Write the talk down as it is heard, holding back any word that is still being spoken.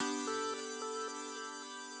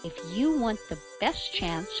if you want the best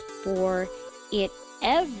chance for it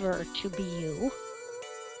ever to be you,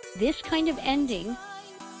 this kind of ending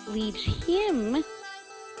leaves him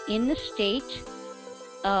in the state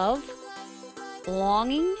of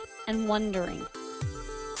longing and wondering.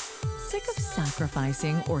 Sick of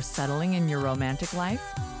sacrificing or settling in your romantic life?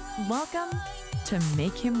 Welcome to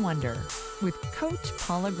Make Him Wonder with Coach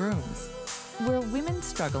Paula Grooms, where women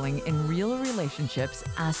struggling in real relationships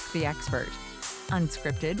ask the expert.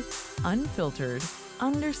 Unscripted, unfiltered,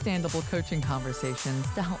 understandable coaching conversations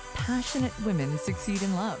to help passionate women succeed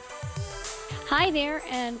in love. Hi there,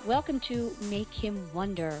 and welcome to Make Him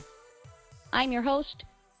Wonder. I'm your host,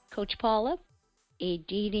 Coach Paula, a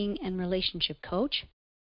dating and relationship coach,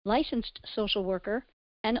 licensed social worker,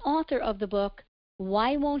 and author of the book,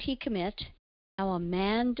 Why Won't He Commit? How a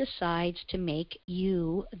Man Decides to Make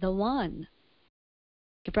You the One.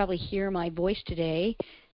 You can probably hear my voice today.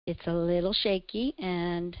 It's a little shaky,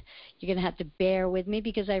 and you're going to have to bear with me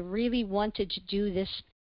because I really wanted to do this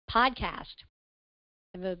podcast.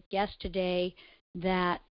 I have a guest today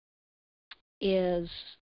that is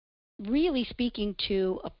really speaking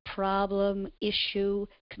to a problem, issue,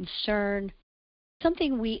 concern,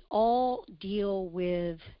 something we all deal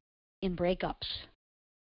with in breakups.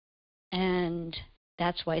 And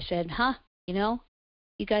that's why I said,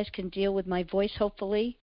 you guys can deal with my voice,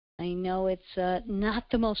 hopefully. I know it's not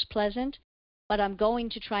the most pleasant, but I'm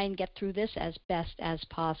going to try and get through this as best as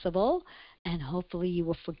possible. And hopefully you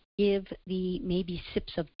will forgive the maybe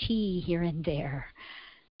sips of tea here and there.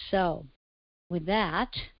 So, with that,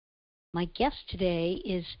 my guest today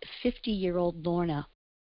is 50-year-old Lorna,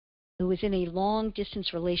 who is in a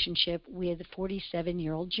long-distance relationship with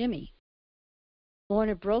 47-year-old Jimmy.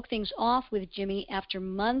 Lorna broke things off with Jimmy after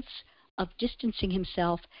months of distancing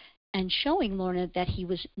himself and showing Lorna that he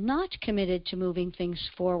was not committed to moving things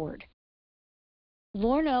forward.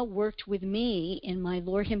 Lorna worked with me in my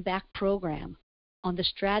Lure Him Back program on the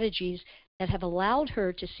strategies that have allowed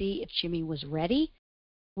her to see if Jimmy was ready,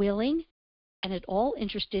 willing, and at all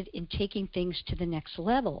interested in taking things to the next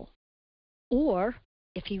level, or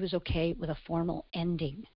if he was okay with a formal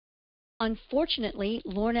ending. Unfortunately,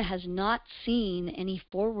 Lorna has not seen any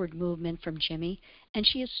forward movement from Jimmy, and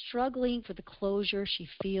she is struggling for the closure she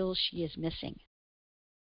feels she is missing.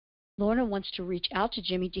 Lorna wants to reach out to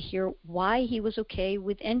Jimmy to hear why he was okay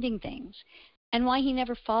with ending things, and why he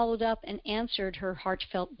never followed up and answered her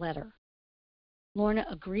heartfelt letter. Lorna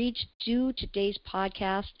agreed to do today's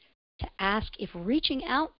podcast to ask if reaching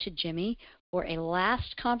out to Jimmy for a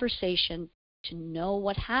last conversation to know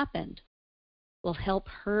what happened will help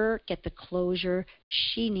her get the closure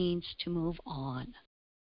she needs to move on.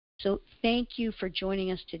 So thank you for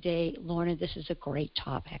joining us today, Lorna. This is a great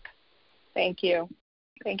topic. Thank you.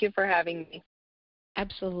 Thank you for having me.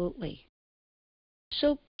 Absolutely.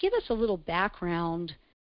 So give us a little background.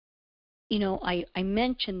 I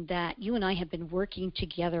mentioned that you and I have been working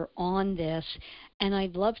together on this, and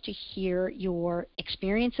I'd love to hear your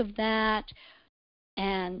experience of that.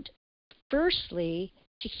 And firstly,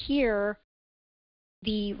 to hear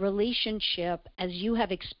the relationship as you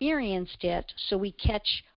have experienced it so we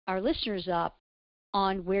catch our listeners up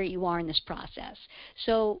on where you are in this process.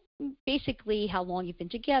 So basically how long you've been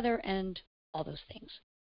together and all those things.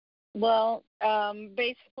 Well,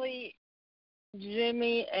 basically,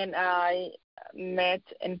 Jimmy and I met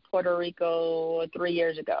in Puerto Rico 3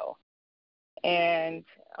 years ago and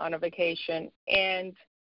on a vacation. And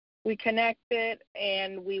we connected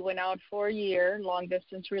and we went out for a year,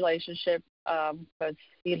 long-distance relationship, because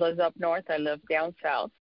he lives up north, I live down south,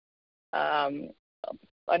 an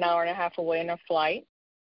hour and a half away in a flight.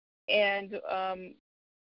 And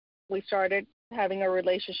we started having a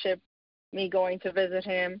relationship, me going to visit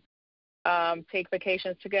him, take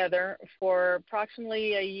vacations together for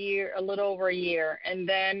approximately a year, a little over a year. And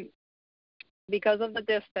then because of the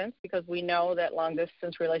distance, because we know that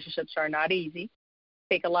long-distance relationships are not easy,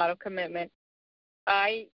 take a lot of commitment,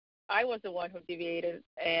 I was the one who deviated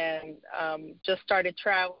and just started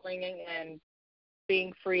traveling and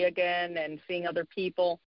being free again and seeing other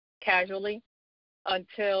people casually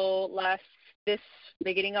until this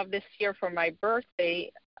beginning of this year for my birthday.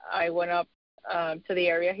 I went up to the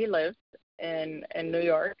area he lives in New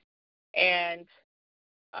York, and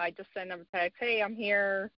I just sent him a text, hey, I'm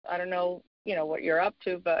here. I don't know, what you're up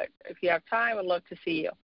to, but if you have time, I'd love to see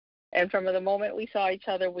you. And from the moment we saw each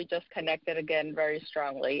other, we just connected again very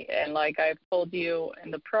strongly. And like I've told you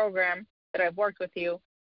in the program that I've worked with you,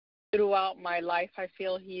 throughout my life, I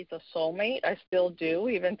feel he's a soulmate. I still do,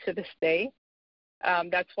 even to this day.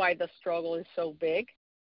 That's why the struggle is so big.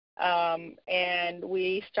 And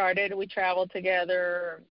we traveled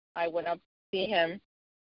together. I went up to see him.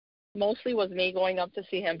 mostly was me going up to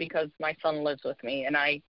see him because my son lives with me, and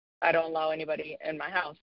I don't allow anybody in my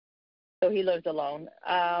house. So he lives alone.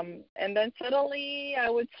 And then suddenly, I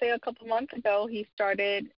would say a couple months ago, he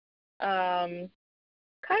started kind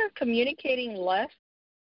of communicating less.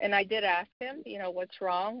 And I did ask him, what's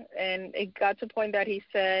wrong? And it got to the point that he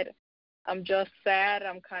said, I'm just sad.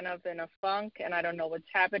 I'm kind of in a funk, and I don't know what's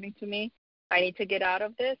happening to me. I need to get out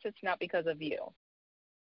of this. It's not because of you.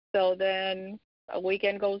 So then a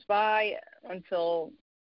weekend goes by until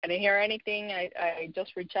I didn't hear anything. I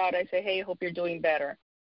just reach out. I say, hey, hope you're doing better.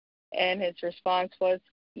 And his response was,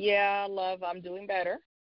 yeah, love, I'm doing better.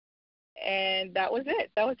 And that was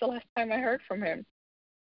it. That was the last time I heard from him.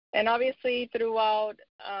 And obviously throughout,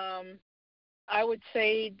 I would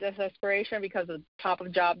say desperation, because of the type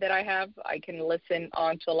of job that I have, I can listen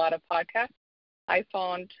on to a lot of podcasts. I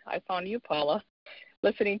found you, Paula,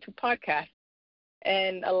 listening to podcasts.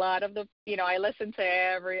 And a lot of I listen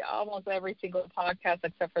to almost every single podcast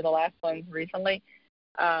except for the last ones recently.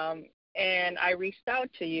 And I reached out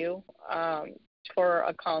to you for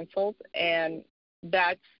a consult, and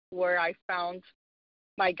that's where I found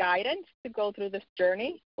my guidance to go through this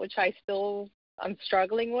journey, which I'm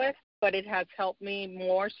struggling with, but it has helped me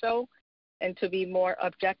more so and to be more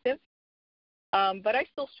objective. But I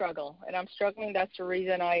still struggle, and I'm struggling. That's the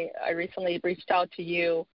reason I recently reached out to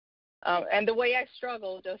you. And the way I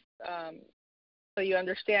struggle, just so you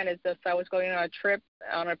understand, is just I was going on a trip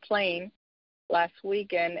on a plane last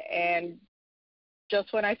weekend, and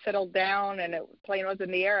just when I settled down and the plane was in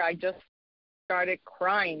the air, I just started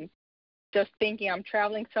crying, just thinking I'm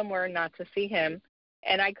traveling somewhere not to see him,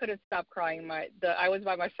 and I couldn't stop crying. I was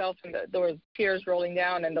by myself, and there was tears rolling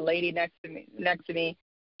down, and the lady next to me,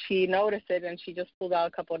 she noticed it, and she just pulled out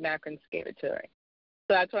a couple of napkins, gave it to her.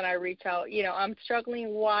 So that's when I reach out. I'm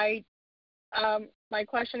struggling. Why? My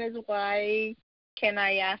question is, why can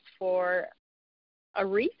I ask for a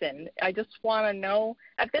reason? I just want to know.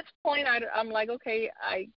 At this point, I'm like, okay,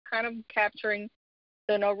 I kind of capturing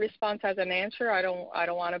the no response as an answer. I don't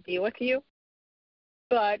want to be with you,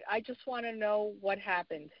 but I just want to know what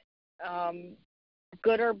happened,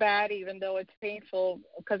 good or bad, even though it's painful,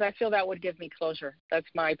 because I feel that would give me closure. That's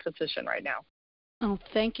my position right now. Oh,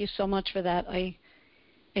 thank you so much for that. I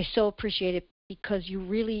so appreciate it, because you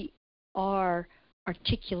really are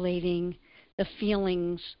articulating the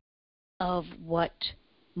feelings of what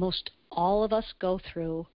most all of us go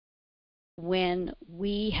through when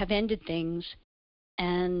we have ended things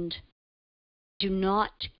and do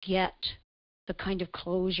not get the kind of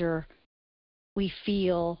closure we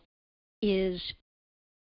feel is,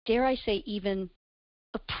 dare I say, even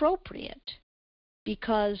appropriate.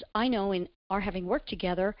 Because I know in our having worked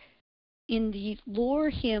together in the Lure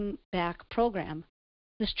Him Back program,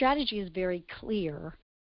 the strategy is very clear.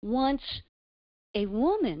 Once a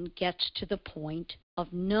woman gets to the point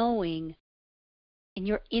of knowing, in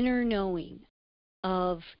your inner knowing,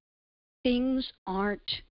 of things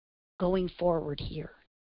aren't going forward here.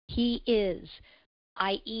 He is,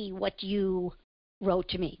 i.e., what you wrote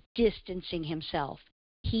to me, distancing himself.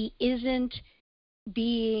 He isn't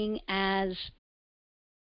being as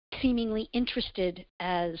seemingly interested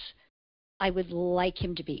as I would like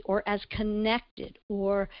him to be, or as connected,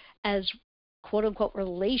 or as quote unquote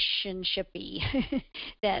relationshipy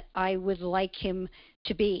that I would like him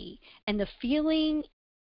to be. And the feeling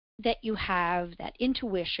that you have, that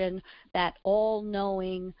intuition, that all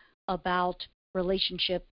knowing about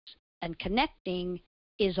relationships and connecting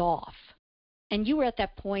is off. And you were at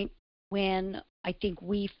that point when I think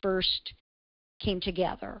we first came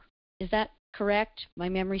together. Is that correct? My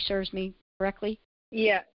memory serves me correctly?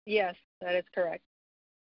 Yeah, yes, that is correct.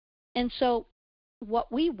 And so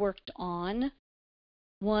what we worked on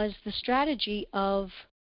was the strategy of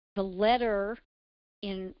the letter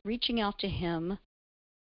in reaching out to him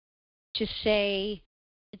to say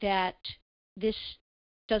that this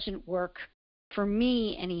doesn't work for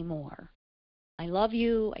me anymore. I love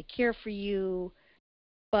you, I care for you,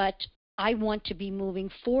 but I want to be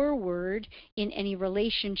moving forward in any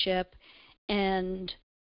relationship and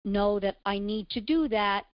know that I need to do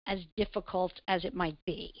that, as difficult as it might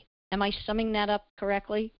be. Am I summing that up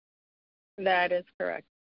correctly? That is correct.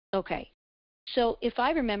 Okay. So if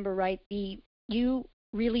I remember right, you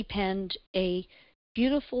really penned a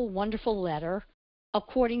beautiful, wonderful letter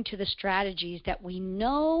according to the strategies that we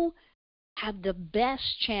know have the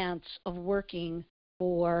best chance of working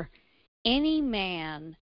for any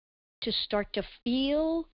man to start to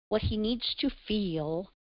feel what he needs to feel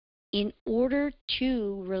in order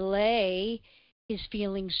to relay his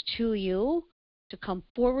feelings to you, to come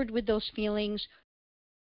forward with those feelings,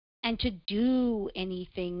 and to do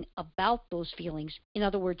anything about those feelings. In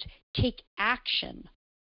other words, take action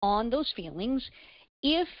on those feelings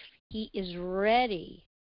if he is ready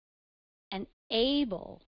and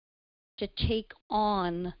able to take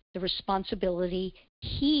on the responsibility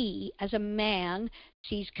he, as a man,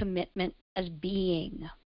 sees commitment as being.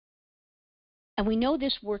 And we know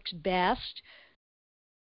this works best.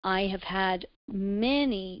 I have had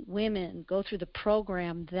many women go through the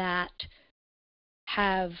program that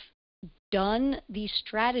have done these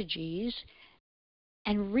strategies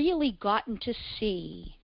and really gotten to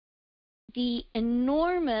see the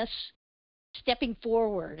enormous stepping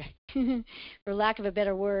forward, for lack of a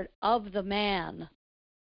better word, of the man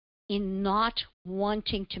in not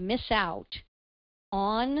wanting to miss out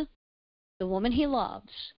on the woman he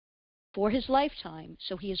loves for his lifetime,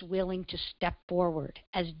 so he is willing to step forward.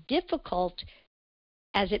 As difficult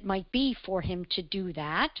as it might be for him to do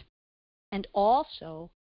that, and also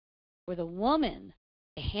for the woman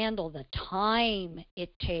to handle the time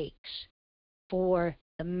it takes for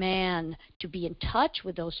the man to be in touch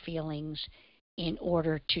with those feelings in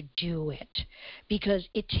order to do it. Because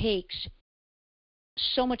it takes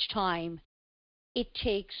so much time, it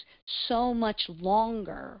takes so much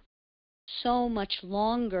longer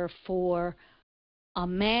for a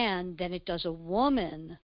man than it does a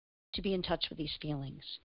woman to be in touch with these feelings.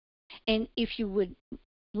 And if you would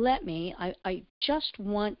let me, I just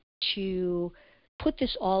want to put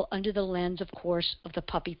this all under the lens, of course, of the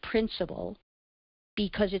puppy principle,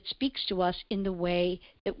 because it speaks to us in the way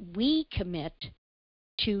that we commit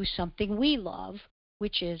to something we love,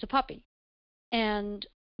 which is a puppy. And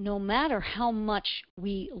no matter how much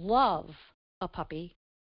we love a puppy,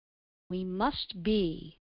 we must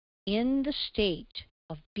be in the state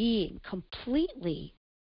of being completely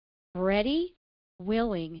ready,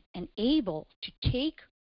 willing, and able to take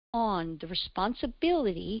on the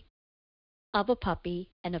responsibility of a puppy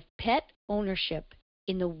and of pet ownership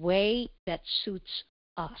in the way that suits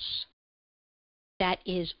us, that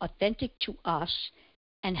is authentic to us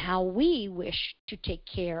and how we wish to take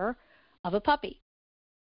care of a puppy.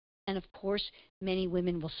 And of course, many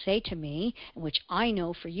women will say to me, which I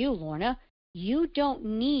know for you, Lorna, you don't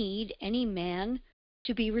need any man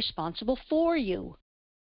to be responsible for you.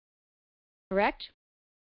 Correct?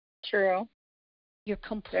 True. You're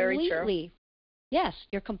Very true. Yes,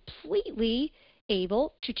 you're completely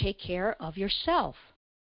able to take care of yourself.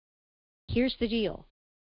 Here's the deal,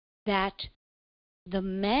 that the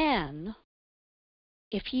man,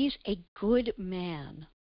 if he's a good man,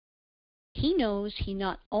 he knows he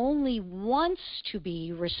not only wants to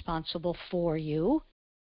be responsible for you,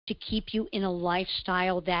 to keep you in a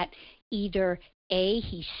lifestyle that either A,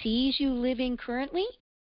 he sees you living currently,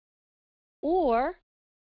 or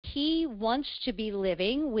he wants to be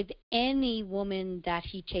living with any woman that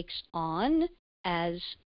he takes on as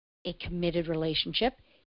a committed relationship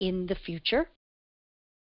in the future,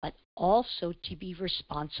 but also to be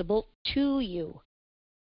responsible to you.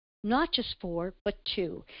 Not just for, but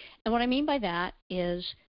to. And what I mean by that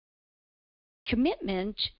is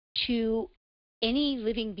commitment to any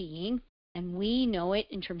living being, and we know it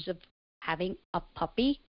in terms of having a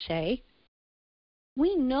puppy, say.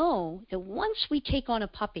 We know that once we take on a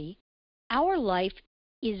puppy, our life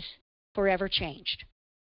is forever changed.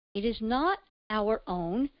 It is not our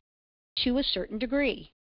own to a certain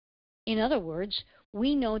degree. In other words,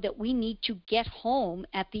 we know that we need to get home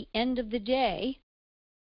at the end of the day,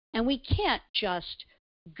 and we can't just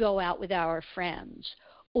go out with our friends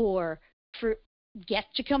or forget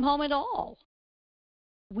to come home at all.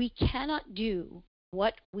 We cannot do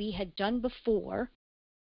what we had done before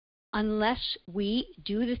unless we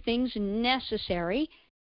do the things necessary,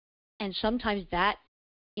 and sometimes that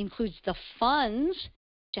includes the funds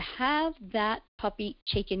to have that puppy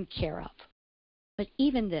taken care of. But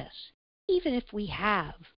even this, even if we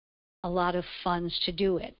have a lot of funds to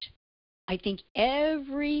do it, I think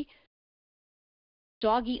every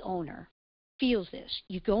doggy owner feels this.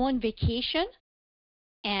 You go on vacation,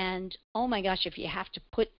 and oh my gosh, if you have to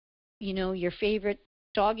put, your favorite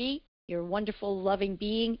doggy, your wonderful, loving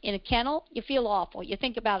being in a kennel, you feel awful. You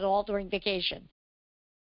think about it all during vacation.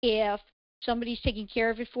 If somebody's taking care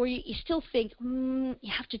of it for you, you still think,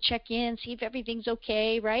 you have to check in, see if everything's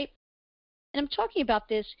okay, right? And I'm talking about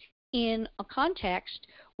this in a context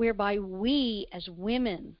whereby we as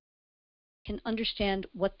women can understand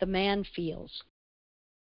what the man feels.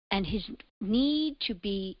 And his need to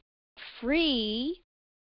be free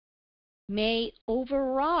may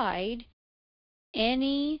override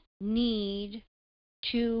any need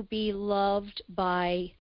to be loved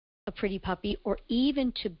by a pretty puppy or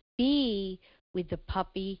even to be with the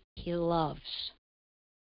puppy he loves.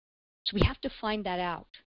 So we have to find that out.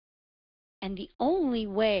 And the only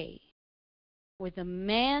way for the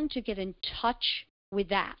man to get in touch with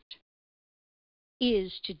that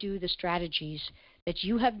is to do the strategies that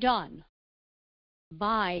you have done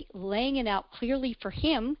by laying it out clearly for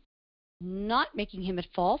him, not making him at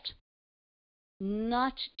fault,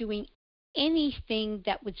 not doing anything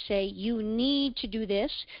that would say, you need to do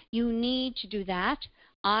this, you need to do that,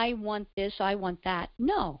 I want this, I want that.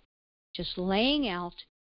 No, just laying out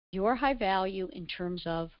your high value in terms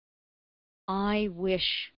of, I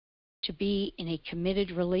wish to be in a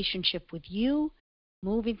committed relationship with you,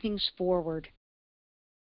 moving things forward.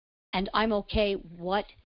 And I'm okay,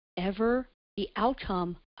 whatever the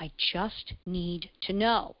outcome, I just need to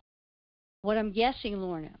know. What I'm guessing,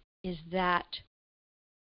 Lorna, is that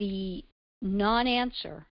the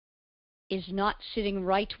non-answer is not sitting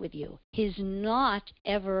right with you. His not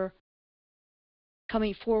ever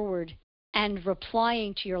coming forward and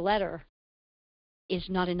replying to your letter is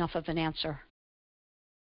not enough of an answer.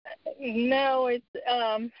 No, it's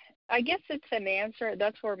I guess it's an answer.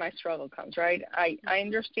 That's where my struggle comes, right? I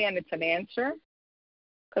understand it's an answer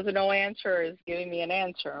because no answer is giving me an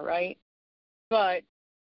answer, right? But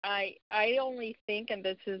I only think, and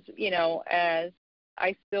this is, as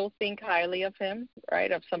I still think highly of him,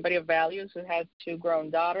 right, of somebody of values who has 2 grown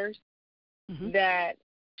daughters, that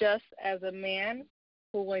just as a man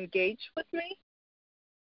who will engage with me,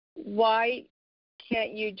 why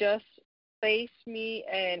can't you just face me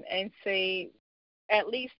and say, at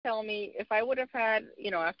least tell me, if I would have had,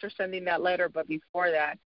 after sending that letter, but before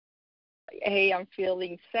that, hey, I'm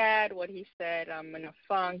feeling sad, what he said, I'm in a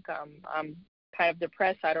funk, I'm kind of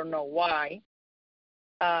depressed, I don't know why.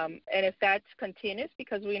 And if that's continuous,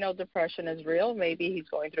 because we know depression is real, maybe he's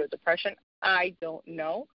going through depression, I don't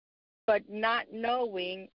know. But not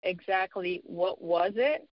knowing exactly what was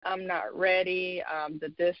it, I'm not ready, the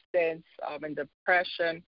distance, I'm in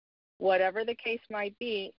depression, whatever the case might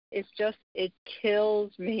be, it's just, it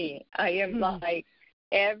kills me. I am like,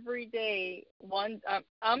 every day,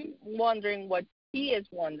 I'm wondering what he is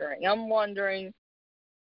wondering. I'm wondering,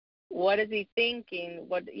 what is he thinking?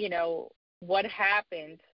 What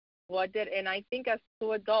happened? And I think as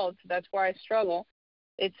 2 adults, that's where I struggle.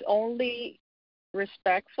 It's only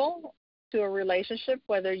respectful to a relationship,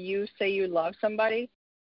 whether you say you love somebody,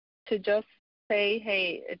 to just say,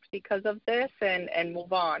 hey, it's because of this, and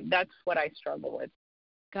move on. That's what I struggle with.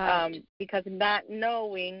 Because not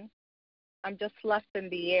knowing, I'm just left in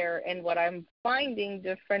the air. And what I'm finding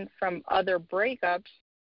different from other breakups,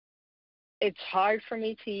 it's hard for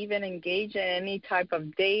me to even engage in any type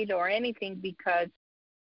of date or anything because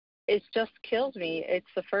it just kills me. It's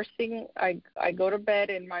the first thing I go to bed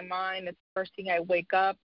in my mind. It's the first thing I wake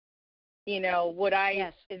up. Is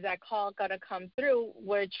that call going to come through?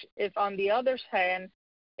 Which, if on the other hand,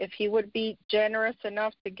 if he would be generous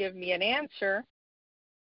enough to give me an answer,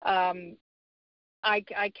 I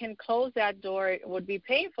can close that door. It would be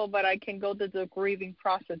painful, but I can go to the grieving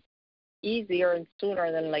process easier and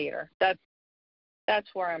sooner than later. That's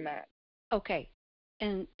where I'm at. Okay,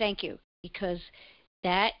 and thank you, because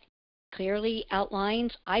that clearly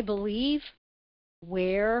outlines, I believe,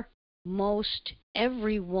 where most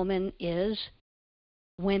every woman is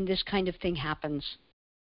when this kind of thing happens.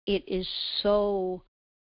 It is so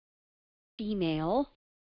female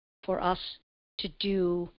for us to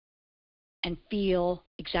do and feel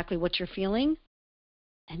exactly what you're feeling,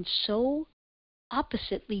 and so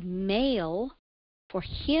oppositely male for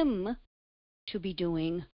him to be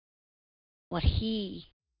doing what he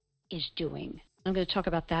is doing. I'm going to talk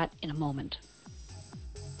about that in a moment.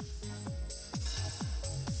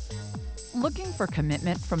 Looking for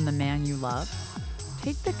commitment from the man you love?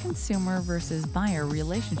 Take the consumer versus buyer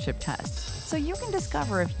relationship test so you can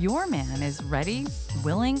discover if your man is ready,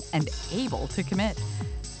 willing, and able to commit.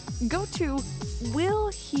 Go to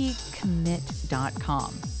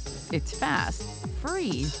willhecommit.com. It's fast,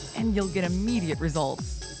 free, and you'll get immediate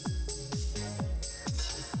results.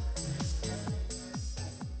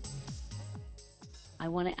 I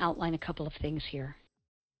want to outline a couple of things here.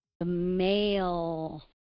 The male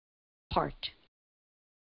part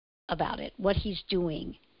about it, what he's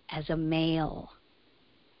doing as a male,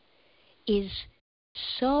 is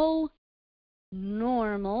so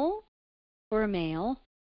normal for a male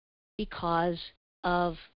because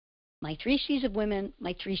of my 3 C's of women,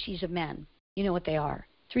 my 3 C's of men. You know what they are.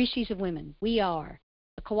 3 C's of women. We are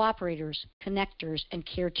the cooperators, connectors, and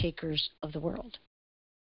caretakers of the world.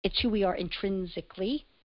 It's who we are intrinsically.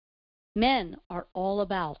 Men are all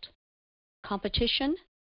about competition,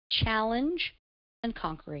 challenge, and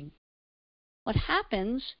conquering. What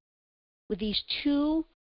happens with these 2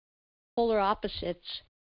 polar opposites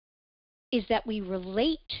is that we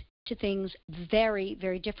relate to things very,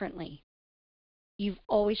 very differently. You've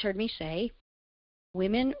always heard me say,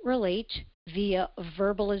 women relate via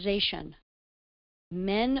verbalization.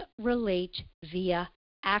 Men relate via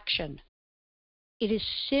action. It is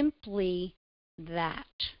simply that,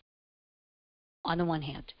 on the one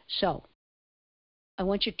hand. So, I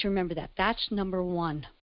want you to remember that. That's number one.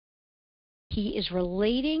 He is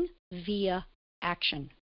relating via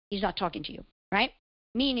action. He's not talking to you, right?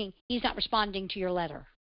 Meaning he's not responding to your letter.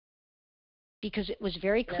 Because it was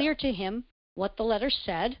very clear to him what the letter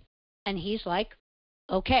said, and he's like,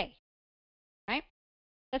 okay, right?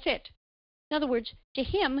 That's it. In other words, to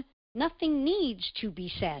him, nothing needs to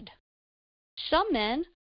be said. Some men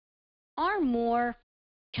are more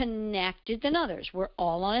connected than others. We're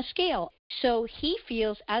all on a scale. So he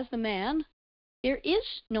feels, as the man, there is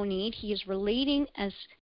no need. He is relating as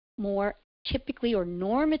more typically or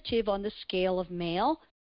normative on the scale of male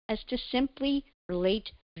as to simply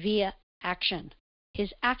relate via action.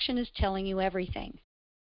 His action is telling you everything.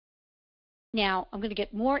 Now, I'm going to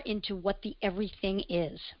get more into what the everything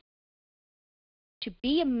is. To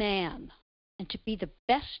be a man and to be the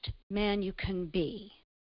best man you can be,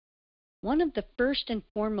 one of the first and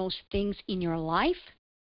foremost things in your life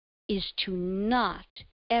is to not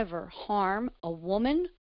ever harm a woman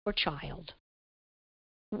or child.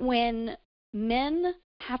 When men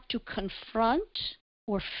have to confront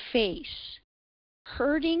or face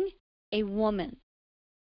hurting a woman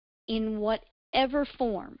in whatever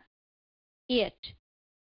form, it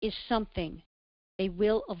is something they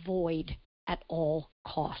will avoid at all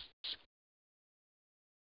costs.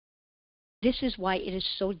 This is why it is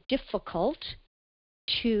so difficult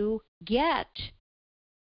to get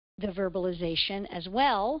the verbalization as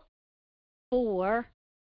well for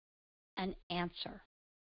an answer.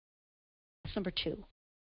 That's number two.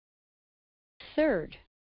 Third,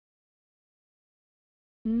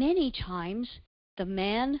 many times the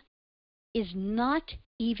man is not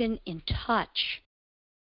even in touch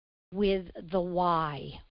with the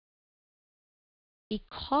why,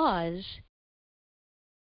 because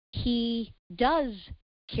he does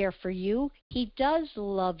care for you, he does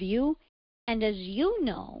love you, and as you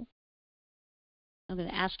know, I'm going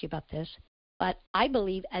to ask you about this, but I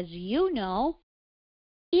believe, as you know,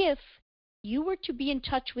 if you were to be in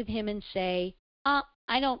touch with him and say,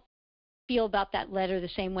 I don't feel about that letter the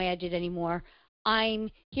same way I did anymore. I'm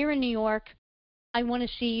here in New York. I want to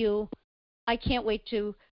see you. I can't wait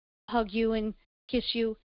to hug you and kiss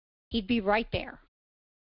you. He'd be right there.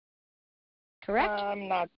 Correct? I'm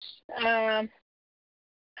not. I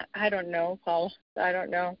don't know, Paul. I don't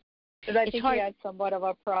know. Because I think he had somewhat of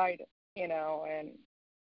a pride, and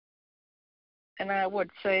I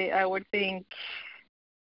would think,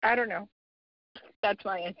 I don't know. That's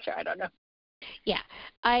my answer. I don't know. Yeah.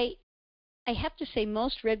 I have to say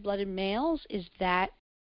most red-blooded males is that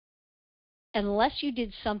unless you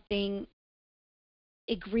did something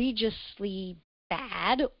egregiously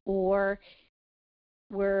bad or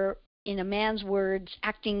were, in a man's words,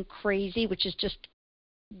 acting crazy, which is just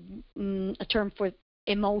a term for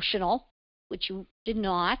emotional, which you did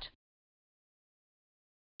not,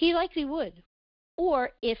 he likely would. Or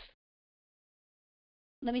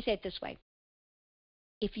let me say it this way,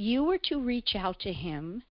 if you were to reach out to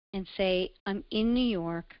him and say, I'm in New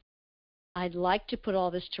York, I'd like to put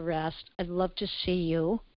all this to rest, I'd love to see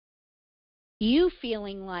you, you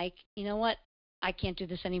feeling like, you know what, I can't do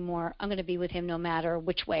this anymore, I'm going to be with him no matter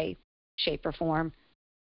which way, shape, or form,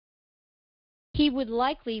 he would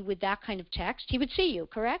likely, with that kind of text, he would see you,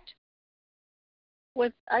 correct?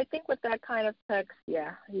 I think with that kind of text,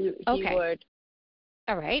 yeah, he would.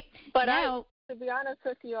 All right. But now, to be honest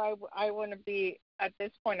with you, I wouldn't be, at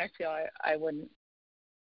this point, I feel I wouldn't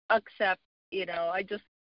accept, I just,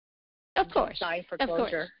 of course, sign for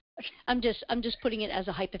closure. I'm just putting it as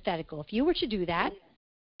a hypothetical. If you were to do that,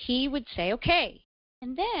 he would say, okay.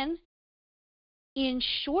 And then, in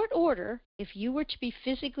short order, if you were to be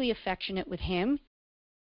physically affectionate with him,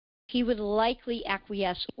 he would likely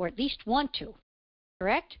acquiesce or at least want to.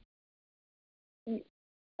 Correct?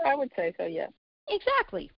 I would say so, yes.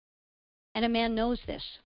 Exactly. And a man knows this.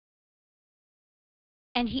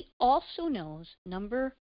 And he also knows,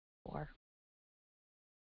 number 4,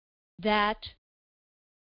 that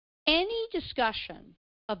any discussion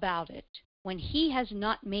about it when he has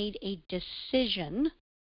not made a decision,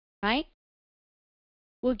 right,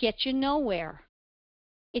 will get you nowhere.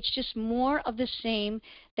 It's just more of the same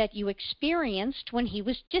that you experienced when he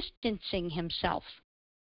was distancing himself.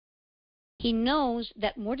 He knows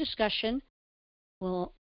that more discussion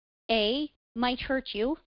will, A, might hurt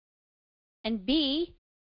you, and B,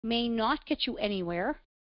 may not get you anywhere,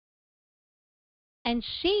 And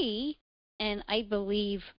C, and I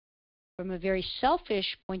believe from a very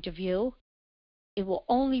selfish point of view, it will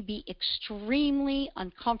only be extremely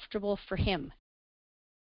uncomfortable for him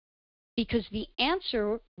because the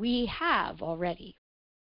answer we have already.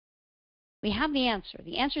 We have the answer.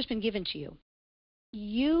 The answer's been given to you.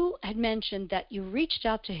 You had mentioned that you reached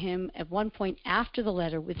out to him at one point after the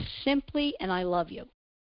letter with simply, and I love you.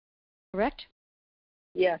 Correct?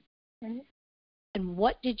 Yes. Mm-hmm. And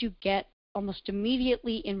what did you get almost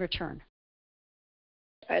immediately in return?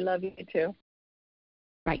 I love you too.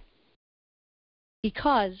 Right.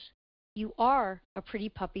 Because you are a pretty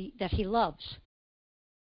puppy that he loves.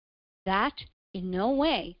 That in no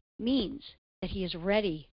way means that he is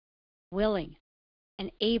ready, willing,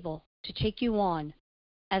 and able to take you on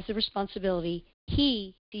as the responsibility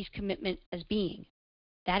he sees commitment as being.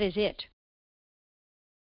 That is it.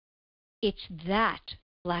 It's that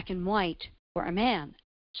black and white for a man.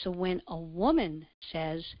 So when a woman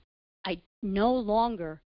says, I no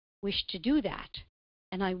longer wish to do that,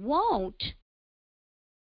 and I won't,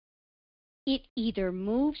 it either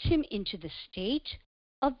moves him into the state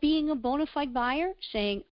of being a bona fide buyer,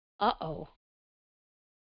 saying, uh-oh,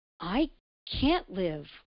 I can't live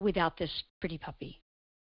without this pretty puppy.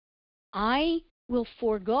 I will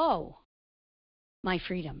forego my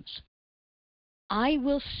freedoms. I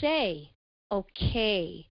will say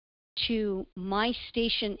okay to my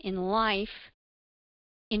station in life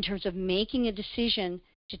in terms of making a decision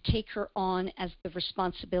to take her on as the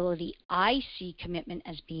responsibility I see commitment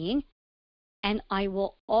as being. And I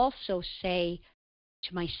will also say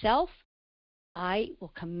to myself, I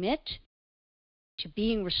will commit to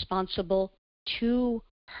being responsible to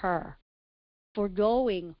her,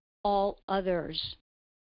 foregoing all others,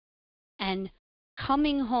 and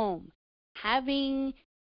coming home, having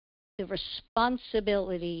the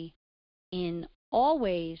responsibility in all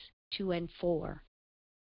ways to and for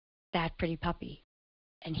that pretty puppy.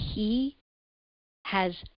 And he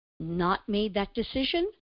has not made that decision,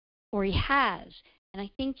 or he has. And I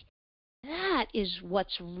think that is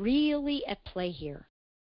what's really at play here.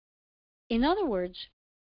 In other words,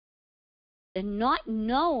 the not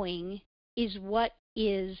knowing is what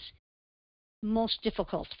is most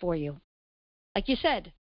difficult for you. Like you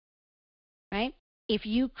said, right? If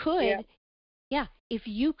you could, if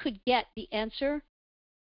you could get the answer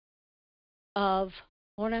of,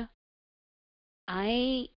 Lorna,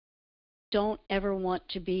 I don't ever want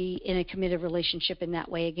to be in a committed relationship in that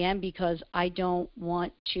way again because I don't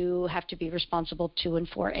want to have to be responsible to and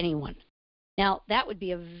for anyone. Now, that would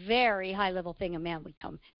be a very high level thing a man would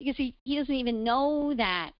come because he doesn't even know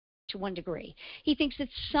that to one degree. He thinks that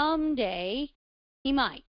someday he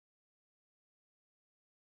might.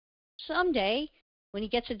 Someday, when he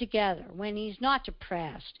gets it together, when he's not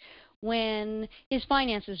depressed, when his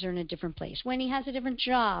finances are in a different place, when he has a different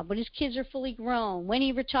job, when his kids are fully grown, when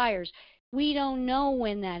he retires. We don't know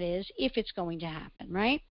when that is, if it's going to happen,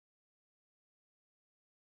 right?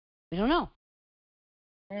 We don't know.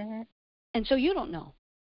 Mm-hmm. And so you don't know.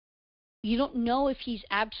 You don't know if he's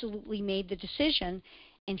absolutely made the decision.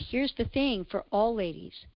 And here's the thing for all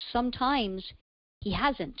ladies. Sometimes he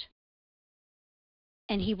hasn't.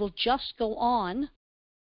 And he will just go on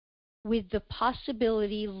with the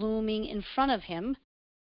possibility looming in front of him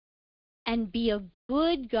and be a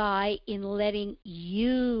good guy in letting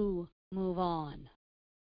you move on.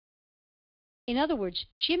 In other words,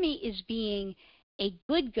 Jimmy is being a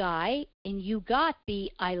good guy, and you got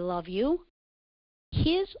the I love you.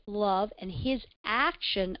 His love and his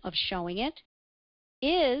action of showing it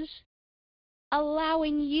is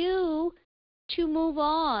allowing you to move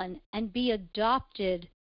on and be adopted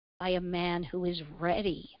by a man who is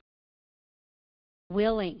ready,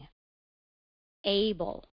 willing,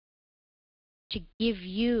 able to give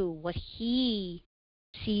you what he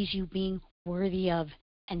sees you being worthy of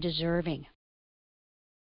and deserving.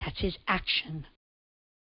 That's his action.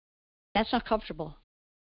 That's not comfortable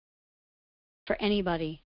for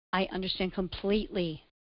anybody. I understand completely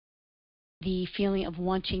the feeling of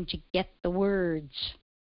wanting to get the words,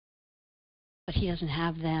 but he doesn't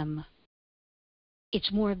have them.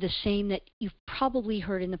 It's more of the same that you've probably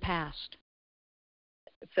heard in the past.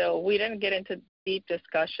 So we didn't get into deep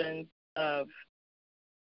discussions of,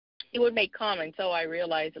 he would make comments, oh, I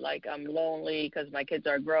realize like I'm lonely because my kids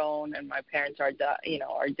are grown and my parents are dead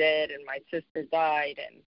and my sister died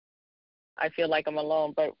and I feel like I'm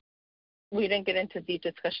alone. But we didn't get into deep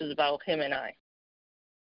discussions about him and I.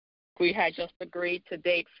 We had just agreed to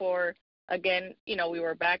date for, again, we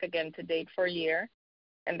were back again to date for a year.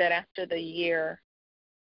 And then after the year,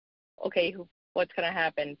 okay, what's going to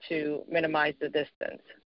happen to minimize the distance?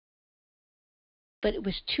 but it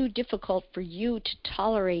was too difficult for you to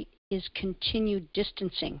tolerate his continued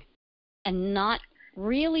distancing and not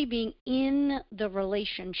really being in the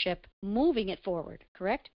relationship, moving it forward,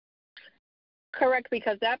 correct? Correct,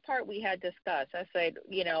 because that part we had discussed. I said,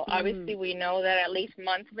 obviously we know that at least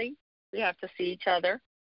monthly we have to see each other.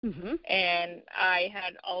 Mm-hmm. And I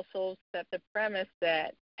had also set the premise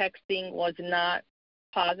that texting was not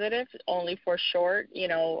positive, only for short,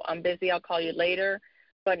 I'm busy, I'll call you later,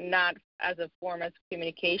 but not as a form of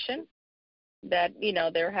communication. That,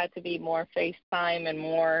 there had to be more FaceTime and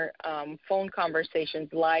more phone conversations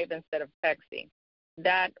live instead of texting.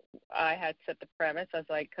 That I had set the premise. I was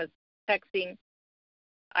like, because texting,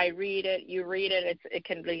 I read it, you read it, it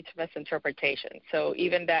can lead to misinterpretation. So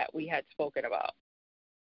even that we had spoken about.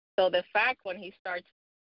 So the fact when he starts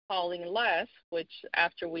calling less, which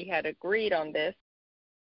after we had agreed on this,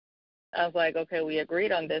 I was like, okay, we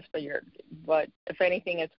agreed on this, but if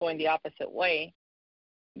anything, it's going the opposite way.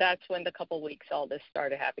 That's when the couple weeks all this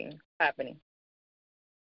started happening.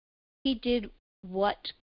 He did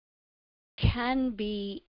what can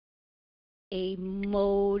be a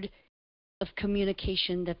mode of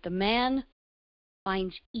communication that the man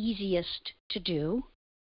finds easiest to do,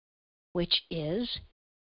 which is,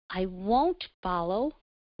 I won't follow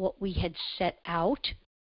what we had set out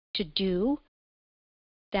to do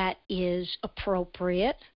that is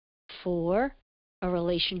appropriate for a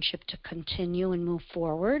relationship to continue and move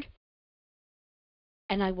forward,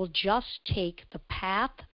 and I will just take the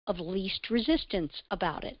path of least resistance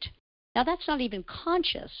about it. Now, that's not even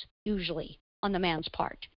conscious, usually, on the man's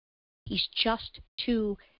part. He's just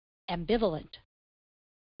too ambivalent.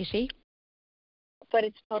 You see? But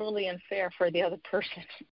it's totally unfair for the other person.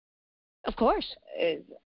 Of course.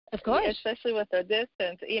 Of course. Especially with the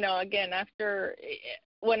distance. Again, after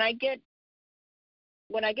when I get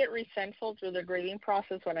resentful through the grieving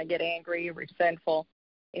process, when I get angry, resentful,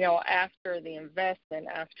 after the investment,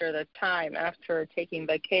 after the time, after taking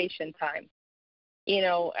vacation time,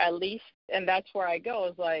 at least, and that's where I go,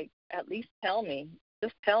 is like, at least tell me.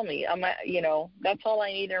 Just tell me. That's all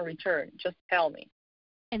I need in return. Just tell me.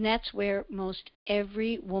 And that's where most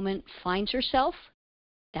every woman finds herself.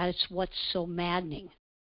 That is what's so maddening.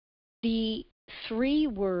 The 3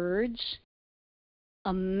 words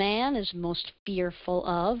a man is most fearful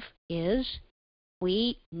of is,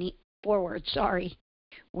 we need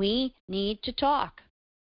to talk,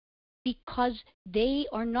 because they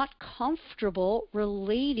are not comfortable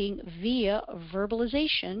relating via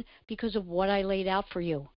verbalization because of what I laid out for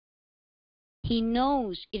you. He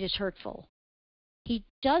knows it is hurtful. He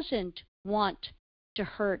doesn't want to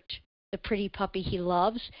hurt the pretty puppy he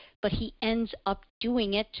loves, but he ends up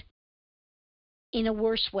doing it in a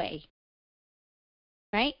worse way,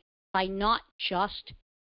 right? By not just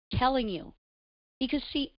telling you. Because,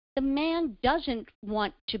 see, the man doesn't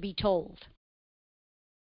want to be told.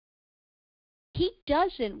 He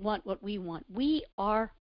doesn't want what we want. We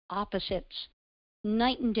are opposites,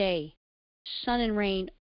 night and day, sun and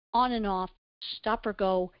rain, on and off, stop or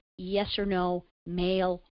go, yes or no,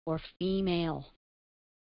 male or female.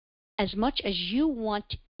 As much as you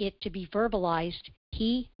want it to be verbalized,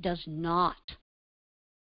 he does not.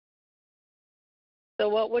 So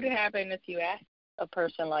what would happen if you asked a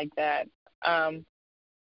person like that?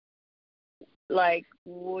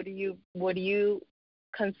 Would you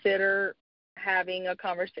consider having a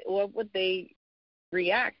conversation? What would they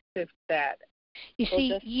react to that? You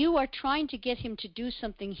see, you are trying to get him to do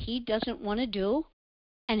something he doesn't want to do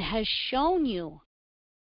and has shown you.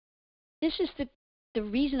 This is the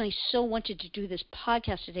reason I so wanted to do this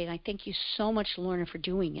podcast today, and I thank you so much, Lorna, for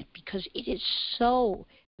doing it, because it is so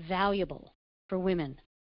valuable for women.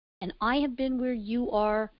 And I have been where you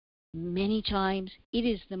are many times. It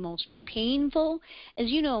is the most painful. As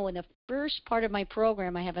you know, in the first part of my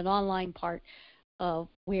program, I have an online part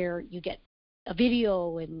where you get a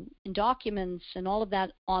video and documents and all of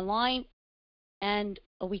that online, and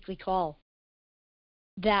a weekly call.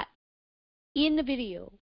 That in the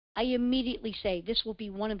video, I immediately say this will be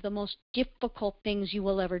one of the most difficult things you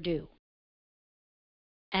will ever do.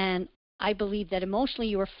 And I believe that emotionally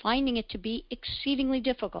you are finding it to be exceedingly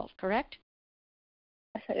difficult, correct?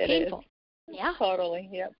 Painful. Is. Yeah. Totally,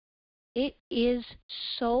 yep. It is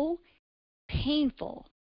so painful.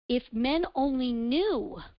 If men only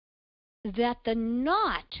knew that the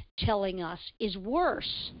not telling us is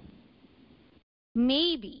worse,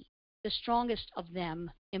 maybe the strongest of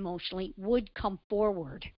them emotionally would come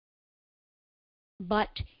forward. But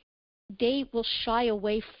they will shy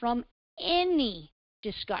away from any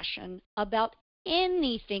discussion about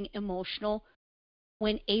anything emotional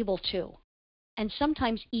when able to. And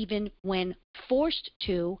sometimes even when forced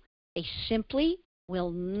to, they simply will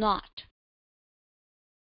not.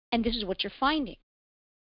 And this is what you're finding.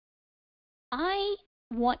 I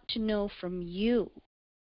want to know from you,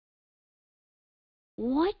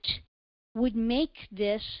 what would make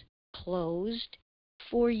this closed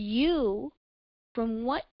for you from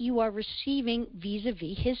what you are receiving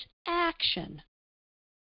vis-a-vis his action?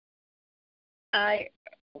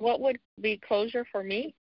 What would be closure for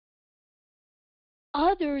me?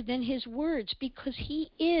 Other than his words, because he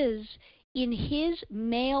is, in his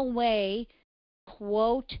male way,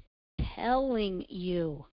 quote, telling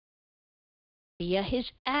you via his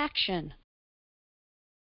action.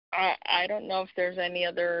 I don't know if there's any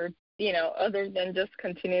other, other than just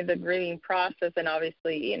continue the grieving process and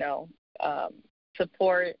obviously,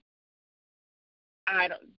 support.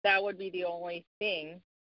 That would be the only thing.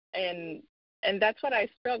 And that's what I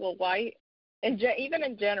struggle. Why? And even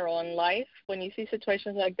in general in life, when you see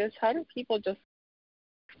situations like this, how do people just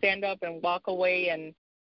stand up and walk away and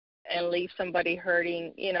leave somebody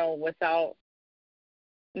hurting, without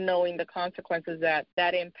knowing the consequences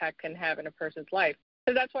that impact can have in a person's life?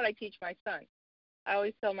 Because that's what I teach my son. I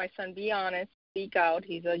always tell my son, be honest, speak out.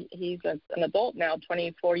 He's an adult now,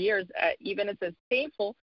 24 years. Even if it's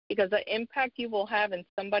painful, because the impact you will have in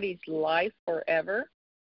somebody's life forever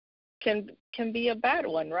can be a bad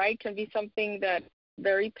one, right? Can be something that's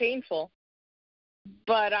very painful.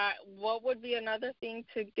 But what would be another thing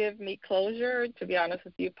to give me closure? To be honest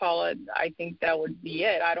with you, Paula, I think that would be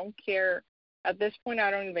it. I don't care. At this point, I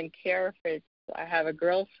don't even care if it's I have a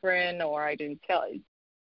girlfriend or I didn't tell.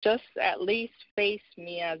 Just at least face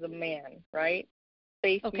me as a man, right?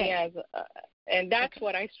 Face me as and that's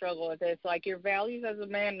what I struggle with. It's like your values as a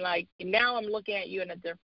man, like now I'm looking at you in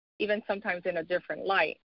even sometimes in a different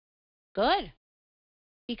light. Good.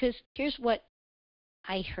 Because here's what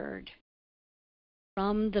I heard.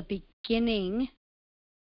 From the beginning,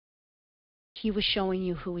 he was showing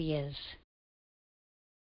you who he is.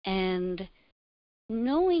 And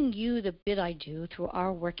knowing you the bit I do through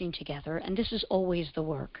our working together, and this is always the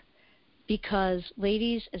work, because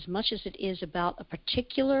ladies, as much as it is about a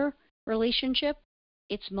particular relationship,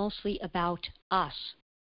 it's mostly about us.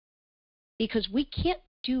 Because we can't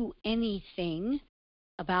do anything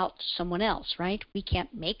about someone else, right? We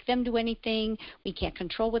can't make them do anything. We can't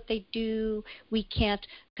control what they do. We can't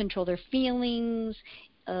control their feelings.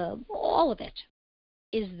 All of it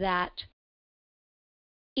is that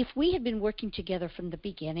if we had been working together from the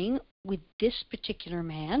beginning with this particular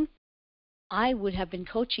man, I would have been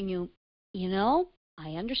coaching you.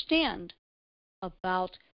 I understand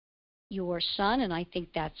about your son, and I think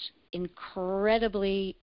that's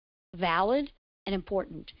incredibly valid and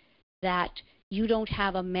important, that you don't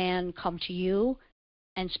have a man come to you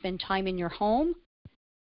and spend time in your home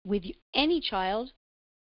with any child,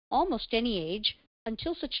 almost any age,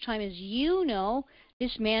 until such time as you know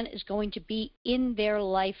this man is going to be in their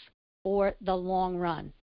life for the long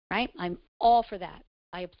run, right? I'm all for that.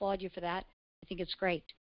 I applaud you for that. I think it's great.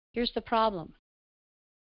 Here's the problem.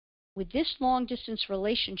 With this long-distance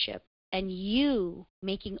relationship and you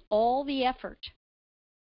making all the effort,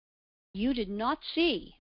 you did not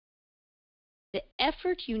see the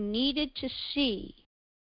effort you needed to see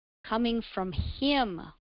coming from him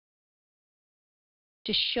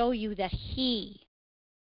to show you that he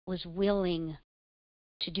was willing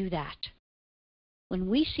to do that. When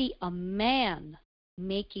we see a man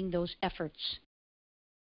making those efforts,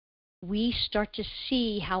 we start to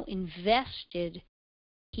see how invested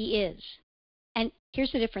he is. And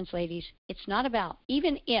here's the difference, ladies. It's not about,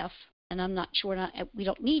 even if, and I'm not sure, we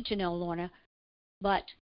don't need to know, Lorna, but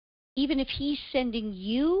even if he's sending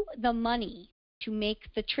you the money to make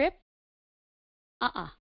the trip,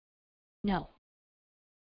 no.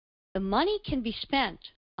 The money can be spent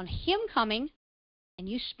on him coming and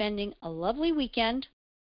you spending a lovely weekend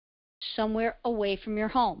somewhere away from your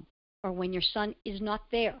home, or when your son is not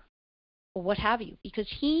there, or what have you, because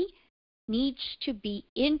he needs to be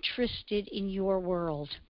interested in your world,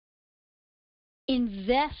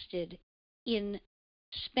 invested in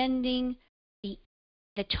spending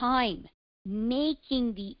the time,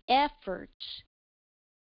 making the efforts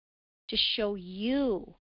to show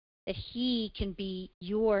you that he can be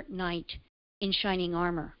your knight in shining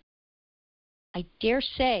armor. I dare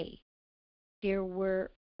say there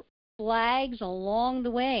were flags along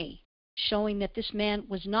the way showing that this man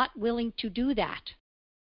was not willing to do that.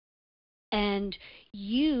 And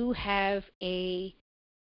you have and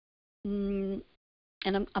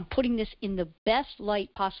I'm putting this in the best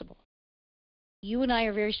light possible. You and I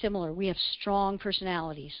are very similar. We have strong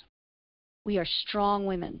personalities. We are strong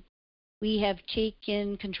women. We have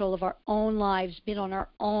taken control of our own lives, been on our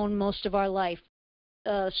own most of our life.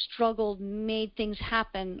 struggled, made things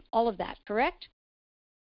happen, all of that, correct?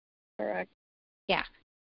 Correct. Yeah.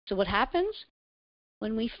 So what happens?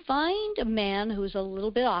 When we find a man who's a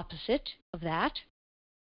little bit opposite of that,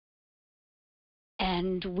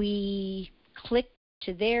 and we click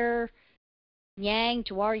to their yang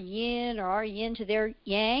to our yin, or our yin to their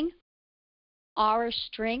yang, our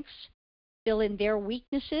strengths fill in their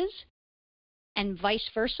weaknesses, and vice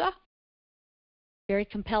versa, very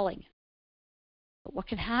compelling. But what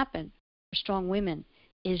can happen for strong women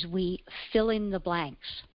is we fill in the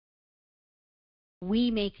blanks. We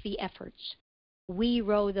make the efforts. We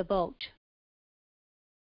row the boat.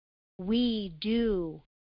 We do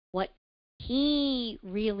what he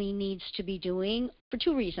really needs to be doing for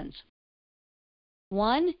two reasons.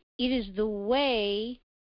 One, it is the way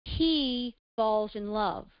he falls in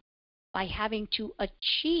love, by having to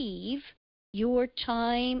achieve your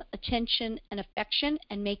time, attention, and affection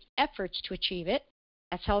and make efforts to achieve it.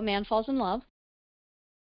 That's how a man falls in love.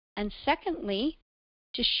 And secondly,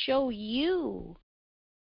 to show you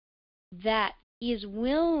that he is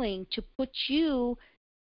willing to put you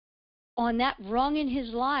on that rung in his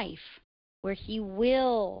life where he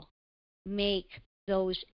will make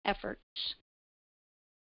those efforts.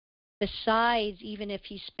 Besides, even if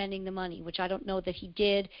he's spending the money, which I don't know that he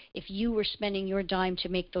did, if you were spending your dime to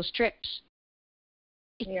make those trips,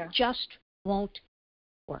 it just won't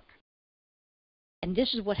work. And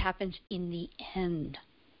this is what happens in the end.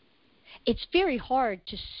 It's very hard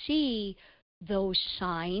to see those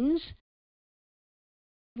signs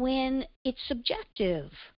when it's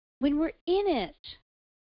subjective, when we're in it.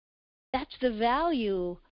 That's the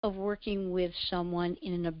value of working with someone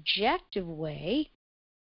in an objective way,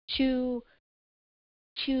 to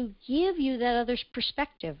give you that other's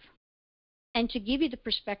perspective, and to give you the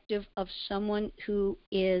perspective of someone who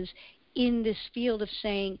is in this field of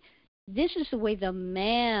saying, this is the way the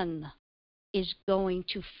man is going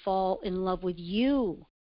to fall in love with you.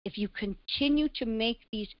 If you continue to make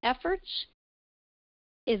these efforts,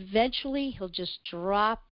 eventually he'll just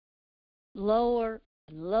drop lower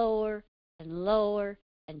and lower and lower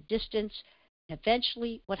and distance. And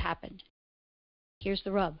eventually, what happened? Here's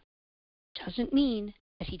the rub. Doesn't mean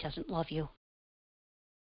that he doesn't love you.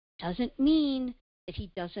 Doesn't mean that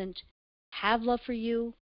he doesn't have love for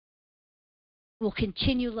you, will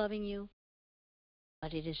continue loving you,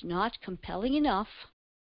 but it is not compelling enough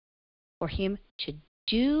for him to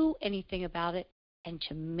do anything about it and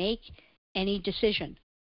to make any decision.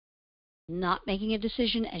 Not making a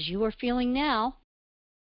decision, as you are feeling now,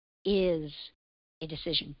 is a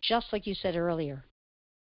decision, just like you said earlier.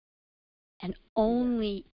 And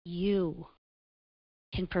only you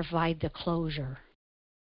can provide the closure.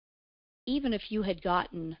 Even if you had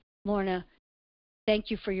gotten, Lorna, thank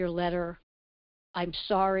you for your letter. I'm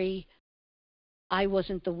sorry I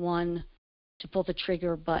wasn't the one to pull the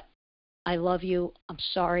trigger, but I love you. I'm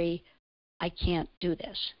sorry I can't do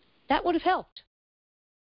this. That would have helped.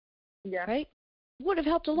 Yeah. Right? Would have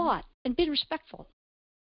helped a lot and been respectful.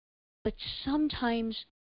 But sometimes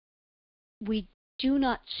we do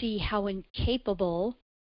not see how incapable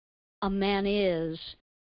a man is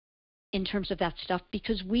in terms of that stuff,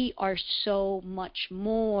 because we are so much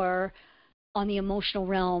more on the emotional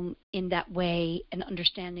realm in that way and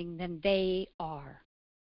understanding than they are.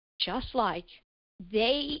 Just like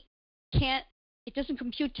they can't, it doesn't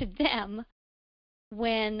compute to them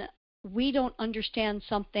when we don't understand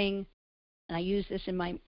something, and I use this in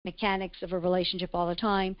my mechanics of a relationship all the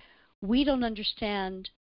time, we don't understand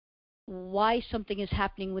why something is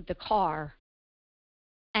happening with the car.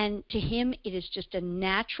 And to him, it is just a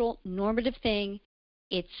natural, normative thing.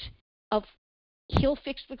 He'll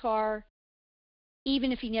fix the car,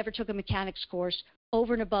 even if he never took a mechanics course,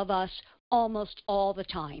 over and above us almost all the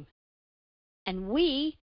time. And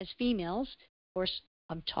we, as females, of course,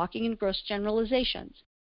 I'm talking in gross generalizations,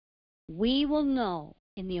 we will know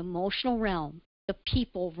in the emotional realm, the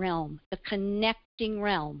people realm, the connecting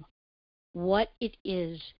realm, what it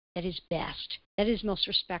is that is best, that is most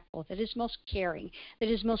respectful, that is most caring, that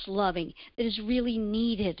is most loving, that is really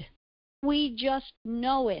needed. We just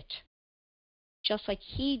know it. Just like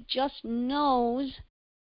he just knows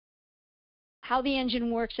how the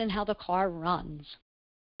engine works and how the car runs.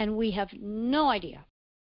 And we have no idea.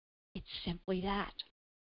 It's simply that.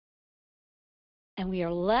 And we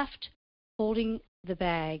are left holding the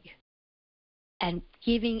bag and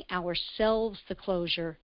giving ourselves the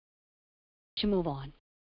closure to move on.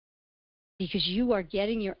 Because you are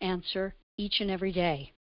getting your answer each and every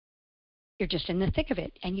day. You're just in the thick of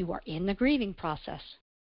it, and you are in the grieving process.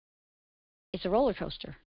 It's a roller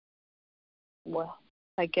coaster. Well,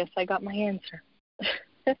 I guess I got my answer.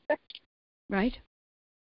 Right?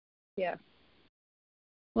 Yeah.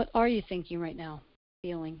 What are you thinking right now,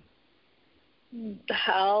 feeling?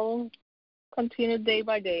 I'll continue day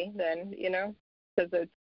by day then, because the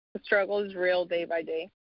struggle is real day by day.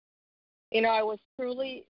 I was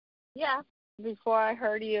truly, yeah, before I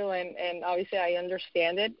heard you, and obviously I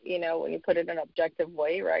understand it, when you put it in an objective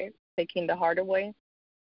way, right? Taking the harder way,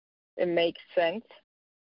 it makes sense.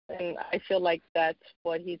 And I feel like that's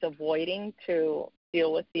what he's avoiding, to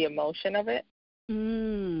deal with the emotion of it.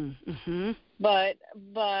 Mm-hmm. But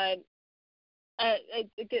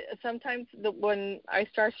sometimes when I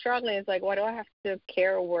start struggling, it's like, why do I have to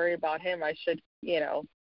care or worry about him? I should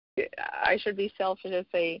be selfish and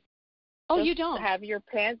say, oh, you don't have your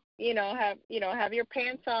pants, have your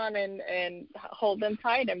pants on and hold them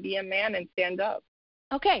tight and be a man and stand up.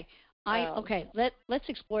 Okay. Let's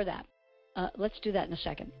explore that. Let's do that in a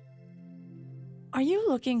second. Are you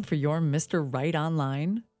looking for your Mr. Right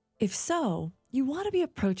online? If so, you want to be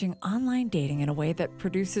approaching online dating in a way that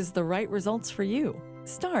produces the right results for you.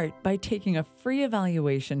 Start by taking a free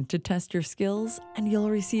evaluation to test your skills, and you'll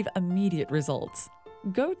receive immediate results.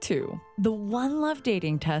 Go to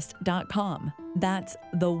theonelovedatingtest.com. That's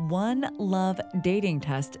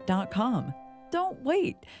theonelovedatingtest.com. Don't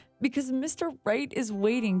wait, because Mr. Right is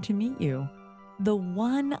waiting to meet you.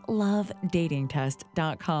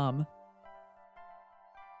 Theonelovedatingtest.com.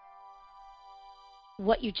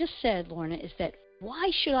 What you just said, Lorna, is that why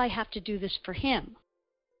should I have to do this for him?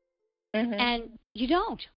 Mm-hmm. And you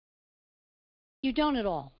don't. You don't at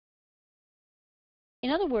all. In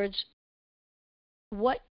other words,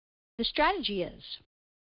 what the strategy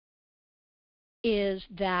is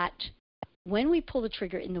that when we pull the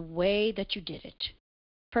trigger in the way that you did it,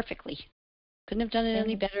 perfectly, couldn't have done it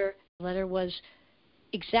any better, the letter was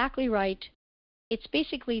exactly right. It's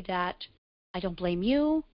basically that I don't blame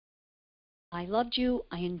you. I loved you.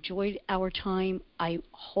 I enjoyed our time. I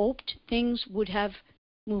hoped things would have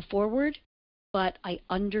moved forward, but I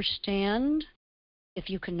understand if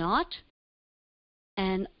you cannot,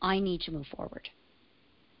 and I need to move forward.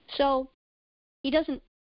 So he doesn't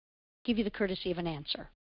give you the courtesy of an answer.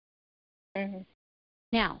 Mm-hmm.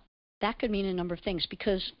 Now, that could mean a number of things,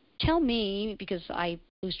 because tell me, because I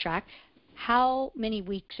lose track, how many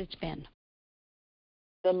weeks it's been?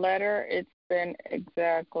 The letter, it's been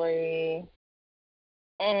exactly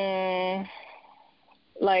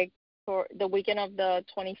like for the weekend of the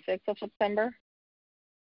 26th of September.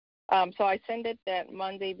 So I sent it that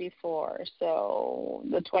Monday before, so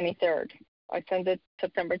the 23rd. I sent it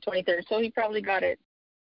September 23rd, so he probably got it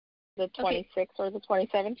the 26th or the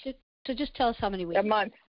 27th. So just tell us how many weeks. A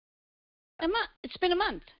month. A month. It's been a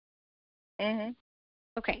month. Mhm.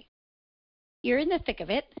 Okay. You're in the thick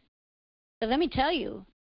of it. But let me tell you,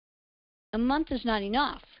 a month is not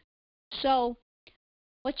enough. So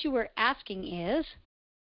what you were asking is,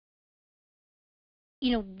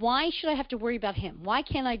 why should I have to worry about him? Why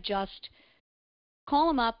can't I just call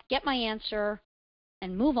him up, get my answer,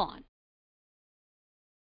 and move on?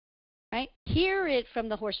 Right? Hear it from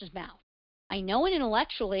the horse's mouth. I know it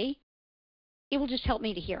intellectually. It will just help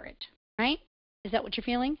me to hear it. Right? Is that what you're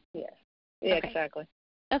feeling? Yes. Yeah, okay. Exactly.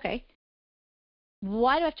 Okay.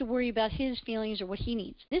 Why do I have to worry about his feelings or what he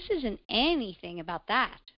needs? This isn't anything about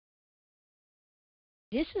that.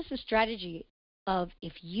 This is the strategy of,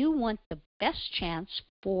 if you want the best chance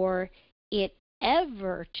for it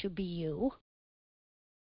ever to be you,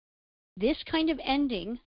 this kind of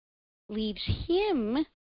ending leaves him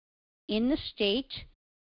in the state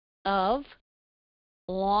of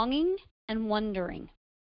longing and wondering.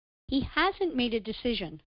 He hasn't made a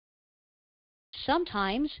decision.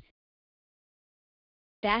 Sometimes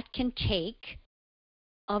that can take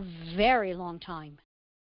a very long time.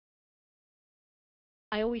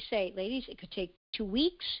 I always say, ladies, it could take 2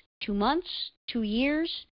 weeks, 2 months, 2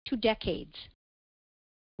 years, 2 decades.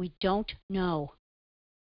 We don't know.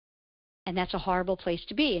 And that's a horrible place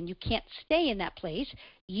to be. And you can't stay in that place.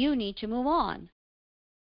 You need to move on.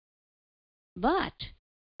 But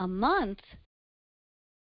a month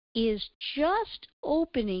is just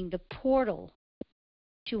opening the portal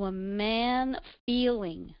to a man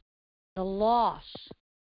feeling the loss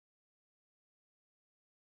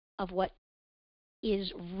of what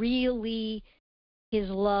is really his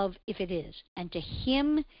love, if it is, and to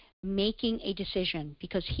him making a decision,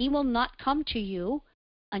 because he will not come to you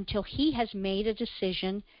until he has made a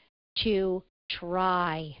decision to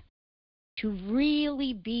try, to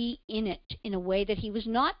really be in it in a way that he was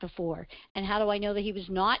not before. And how do I know that he was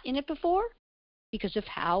not in it before? Because of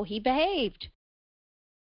how he behaved.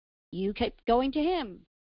 You kept going to him.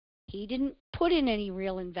 He didn't put in any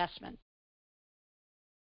real investment.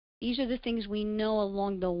 These are the things we know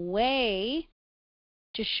along the way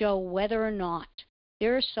to show whether or not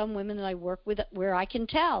there are some women that I work with where I can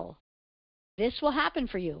tell this will happen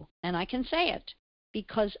for you, and I can say it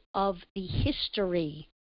because of the history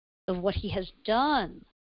of what he has done.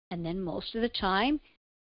 And then most of the time,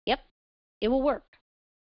 yep, it will work.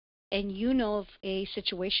 And you know of a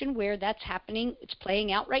situation where that's happening, it's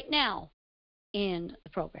playing out right now in the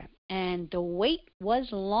program. And the wait was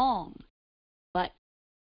long, but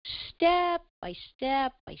step by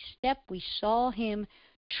step by step, we saw him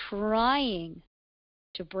trying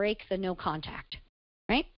to break the no contact,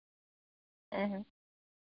 right? Mhm.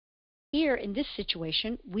 Here in this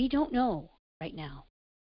situation, we don't know right now.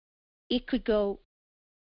 It could go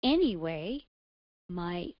any way.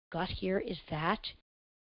 My gut here is that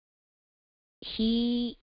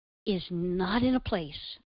he is not in a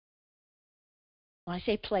place. When I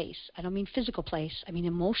say place, I don't mean physical place, I mean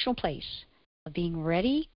emotional place of being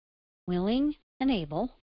ready, willing, and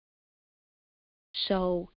able.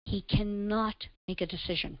 So he cannot make a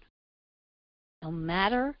decision, no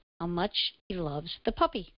matter how much he loves the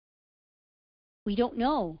puppy. We don't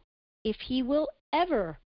know if he will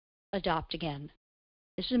ever adopt again.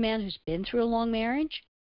 This is a man who's been through a long marriage,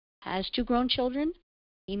 has 2 grown children.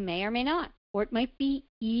 He may or may not, or it might be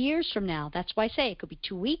years from now. That's why I say it could be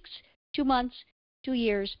 2 weeks, 2 months, 2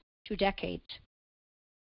 years, 2 decades.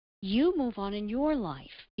 You move on in your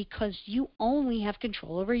life because you only have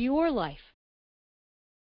control over your life.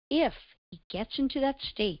 If he gets into that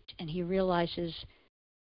state and he realizes,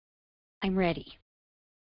 I'm ready,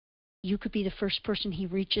 you could be the first person he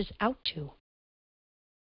reaches out to.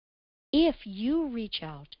 If you reach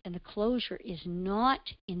out and the closure is not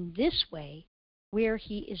in this way, where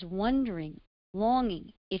he is wondering,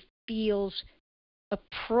 longing, it feels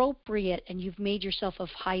appropriate, and you've made yourself of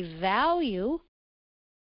high value,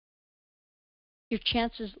 your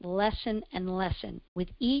chances lessen and lessen. With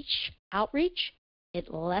each outreach,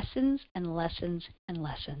 it lessens and lessens and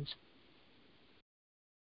lessens.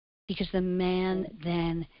 Because the man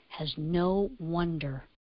then has no wonder.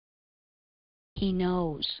 He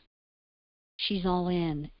knows she's all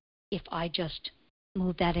in if I just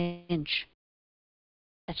move that inch.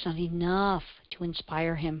 That's not enough to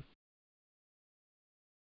inspire him.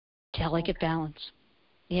 Delicate balance.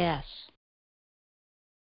 Yes.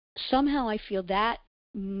 Somehow I feel that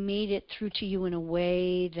made it through to you in a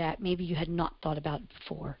way that maybe you had not thought about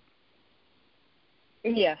before.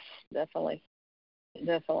 Yes, definitely.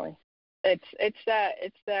 Definitely. It's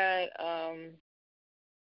that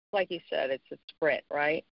like you said, it's a sprint,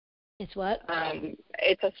 right? It's what?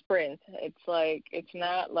 It's a sprint. It's like it's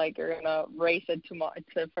not like you're gonna race it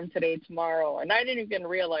from today to tomorrow. And I didn't even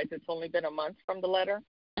realize it's only been a month from the letter.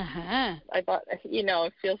 Uh-huh. I thought,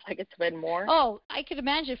 it feels like it's been more. Oh, I could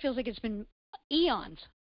imagine it feels like it's been eons.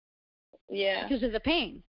 Yeah. Because of the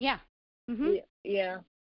pain. Yeah. Mm-hmm. Yeah.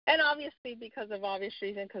 And obviously because of obvious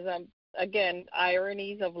reason, because again,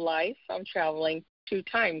 ironies of life, I'm traveling 2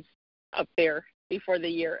 times up there before the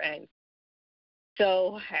year ends.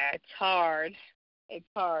 So it's hard. It's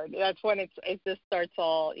hard. That's when it just starts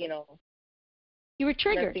all, You were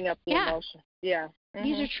triggered. messing up the emotion. Yeah. Mm-hmm.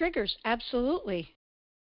 These are triggers. Absolutely.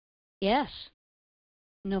 Yes.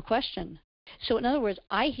 No question. So in other words,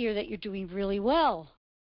 I hear that you're doing really well.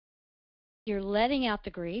 You're letting out the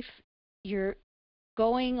grief. You're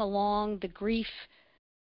going along the grief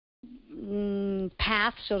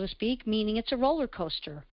path, so to speak, meaning it's a roller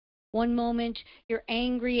coaster. One moment you're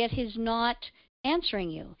angry at his not answering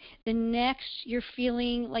you. The next you're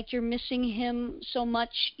feeling like you're missing him so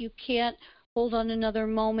much you can't hold on another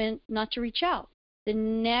moment not to reach out. The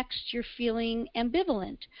next you're feeling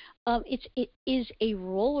ambivalent. It is a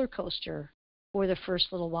roller coaster for the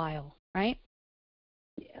first little while, right?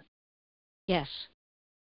 Yeah. Yes.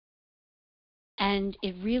 And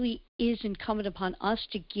it really is incumbent upon us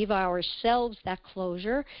to give ourselves that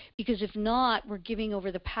closure, because if not, we're giving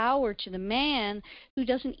over the power to the man who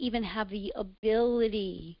doesn't even have the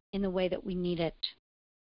ability in the way that we need it.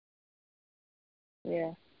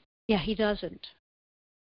 Yeah. Yeah, he doesn't.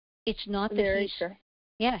 It's not that Very he's sure.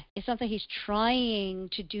 Yeah, it's not that he's trying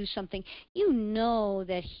to do something. You know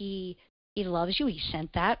that he loves you. He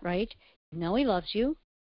sent that, right? You know he loves you.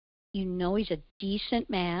 You know he's a decent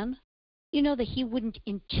man. You know that he wouldn't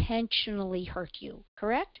intentionally hurt you,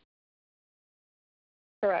 correct?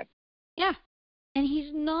 Correct. Yeah. And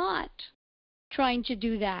he's not trying to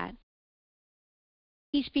do that.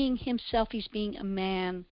 He's being himself. He's being a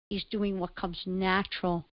man. He's doing what comes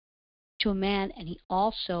natural to a man. And he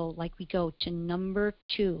also, like we go to number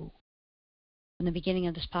 2 in the beginning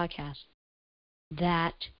of this podcast,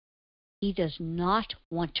 that he does not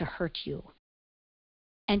want to hurt you.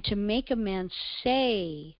 And to make a man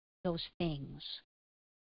say those things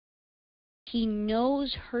he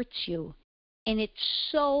knows hurts you, and it's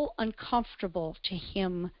so uncomfortable to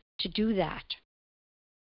him to do that.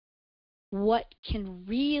 What can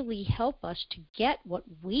really help us to get what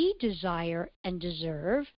we desire and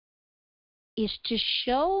deserve is to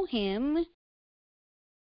show him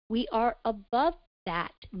we are above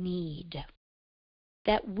that need,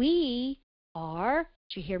 that we are,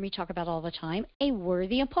 as you hear me talk about all the time, a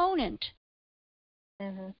worthy opponent.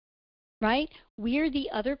 Mm-hmm. Right? We're the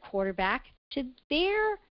other quarterback to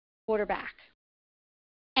their quarterback.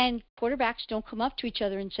 And quarterbacks don't come up to each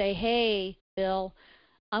other and say, hey, Bill,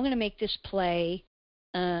 I'm going to make this play.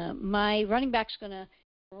 My running back's going to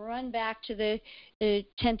run back to the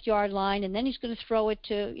 10th yard line, and then he's going to throw it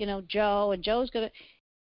to, Joe, and Joe's going to.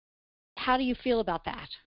 How do you feel about that?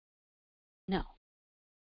 No.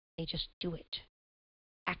 They just do it.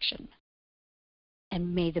 Action.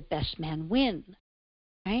 And may the best man win.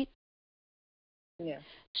 Right? Yeah.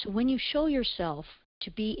 So when you show yourself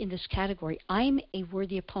to be in this category, I'm a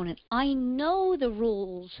worthy opponent. I know the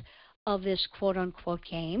rules of this quote-unquote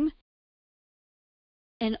game,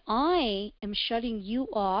 and I am shutting you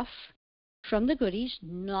off from the goodies,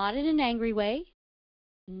 not in an angry way,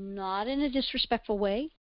 not in a disrespectful way,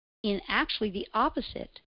 in actually the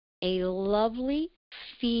opposite, a lovely,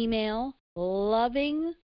 female,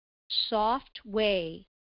 loving, soft way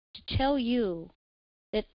to tell you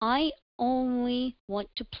that I only want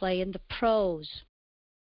to play in the pros.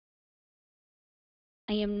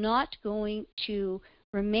 I am not going to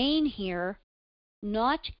remain here,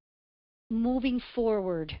 not moving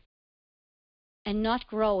forward and not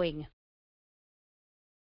growing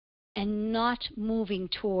and not moving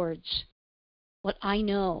towards what I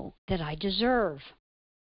know that I deserve.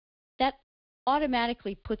 That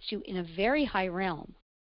automatically puts you in a very high realm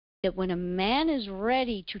that when a man is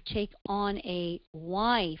ready to take on a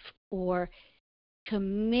wife or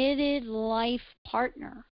committed life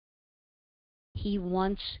partner, he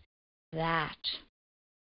wants that.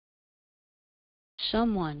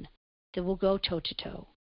 Someone that will go toe-to-toe.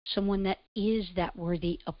 Someone that is that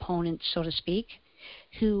worthy opponent, so to speak,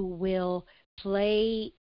 who will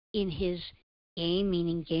play in his game,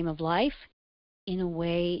 meaning game of life, in a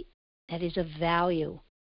way that is of value.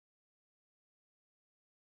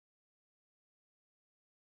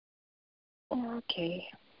 Okay.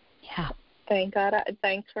 Yeah. Thank God.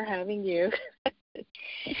 Thanks for having you.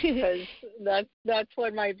 Because that's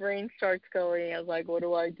when my brain starts going. I was like, what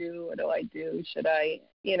do I do? What do I do? Should I,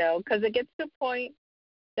 because it gets to a point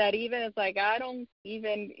that even it's like I don't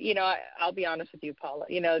even, I'll be honest with you, Paula.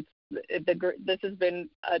 This has been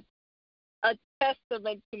a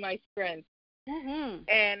testament to my strength. Mm-hmm.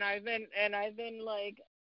 And I've been like,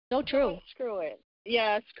 so true. Oh, screw it.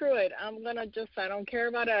 Yeah, screw it. I don't care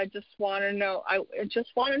about it. I just want to know. I just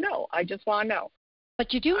want to know.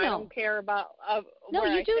 But you do know. I don't care about no,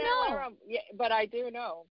 where you I do stand, know. yeah, but I do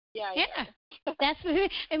know. Yeah. That's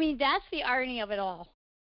the irony of it all.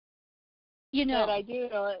 That I do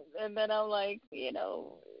know, and then I'm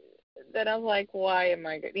like, why am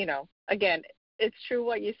I? Again, it's true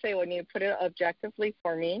what you say when you put it objectively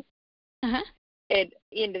for me. Uh-huh.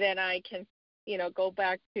 Then I can, go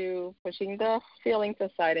back to pushing the feelings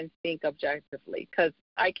aside and think objectively, because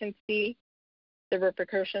I can see the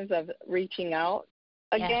repercussions of reaching out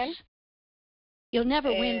again. Yes. You'll never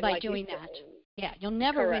win by like doing that. Yeah, you'll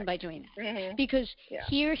never win by doing that. Mm-hmm. Because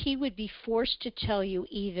here he would be forced to tell you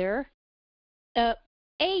either,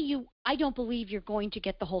 I don't believe you're going to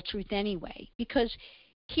get the whole truth anyway, because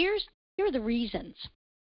here are the reasons.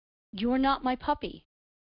 You're not my puppy.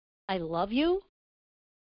 I love you.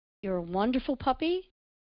 You're a wonderful puppy,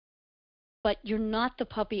 but you're not the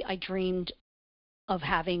puppy I dreamed of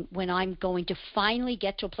having when I'm going to finally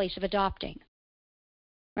get to a place of adopting.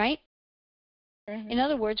 Right? Mm-hmm. In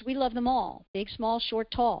other words, we love them all, big, small,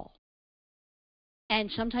 short, tall.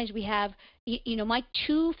 And sometimes we have, my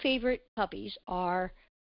two favorite puppies are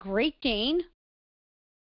Great Dane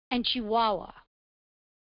and Chihuahua.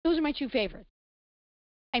 Those are my two favorites.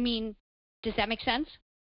 I mean, does that make sense?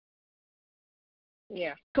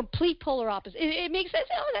 Yeah. Complete polar opposite. It makes sense.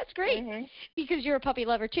 Oh, that's great. Mm-hmm. Because you're a puppy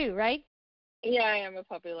lover too, right? Yeah, I am a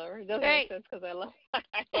puppy lover. It doesn't make sense because I love them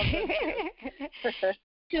too.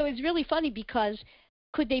 So it's really funny because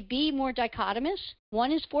could they be more dichotomous?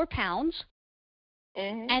 One is 4 pounds,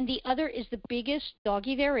 and the other is the biggest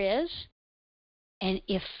doggy there is. And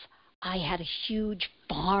if I had a huge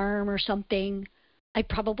farm or something, I'd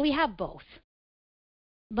probably have both.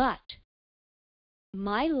 But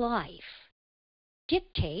my life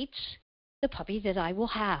dictates the puppy that I will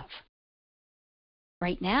have.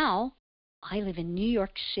 Right now, I live in New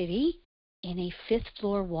York City in a 5th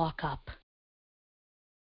floor walk-up.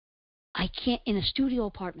 I can't, in a studio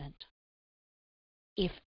apartment,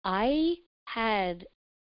 if I had,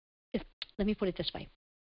 if, let me put it this way.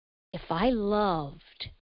 If I loved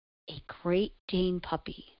a Great Dane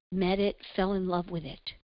puppy, met it, fell in love with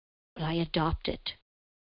it, would I adopt it?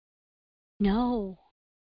 No.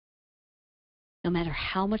 No matter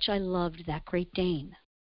how much I loved that Great Dane,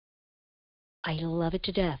 I love it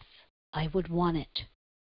to death. I would want it.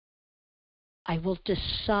 I will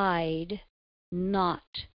decide not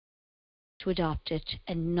to adopt it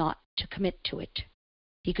and not to commit to it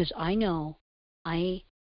because I know I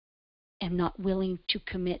am not willing to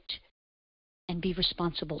commit and be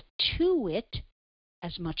responsible to it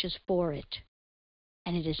as much as for it.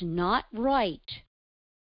 And it is not right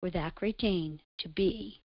for that Great Dane to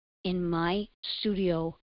be in my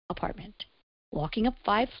studio apartment, walking up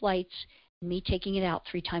 5 flights and me taking it out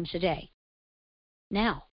 3 times a day.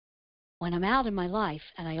 Now, when I'm out in my life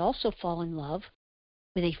and I also fall in love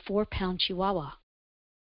with a 4-pound Chihuahua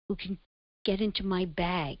who can get into my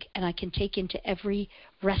bag and I can take into every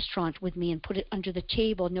restaurant with me and put it under the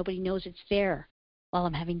table. Nobody knows it's there while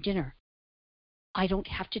I'm having dinner. I don't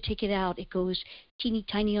have to take it out. It goes teeny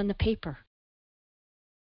tiny on the paper.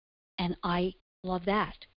 And I love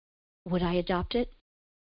that. Would I adopt it?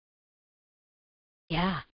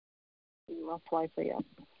 Yeah. Most likely, yeah.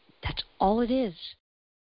 That's all it is.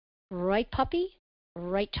 Right puppy,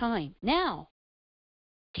 right time. Now,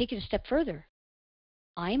 take it a step further.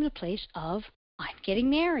 I am in a place of I'm getting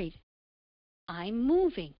married. I'm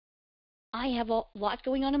moving. I have a lot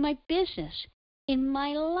going on in my business, in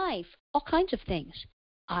my life, all kinds of things.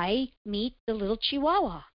 I meet the little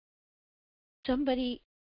Chihuahua. Somebody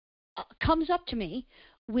comes up to me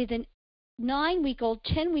with a 9-week-old,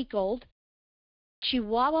 10-week-old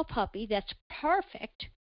Chihuahua puppy that's perfect,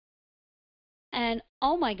 and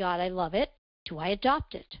oh my God, I love it. Do I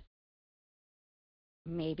adopt it?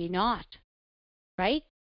 Maybe not, right?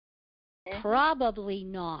 Mm-hmm. Probably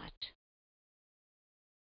not.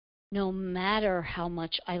 No matter how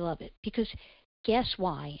much I love it. Because guess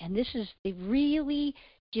why? And this is the really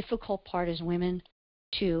difficult part as women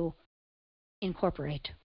to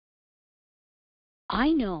incorporate.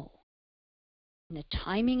 I know when the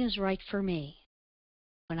timing is right for me,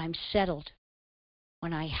 when I'm settled,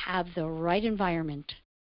 when I have the right environment,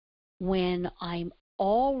 when I'm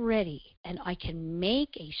all ready and I can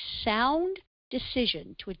make a sound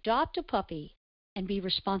decision to adopt a puppy and be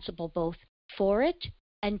responsible both for it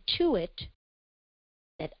and to it,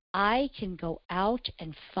 that I can go out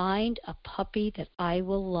and find a puppy that I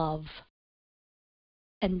will love.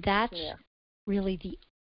 And that's really the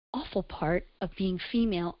awful part of being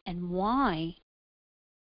female and why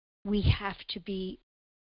we have to be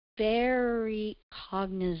very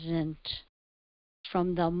cognizant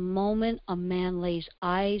from the moment a man lays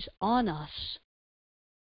eyes on us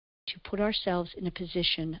to put ourselves in a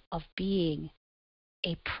position of being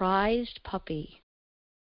a prized puppy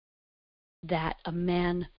that a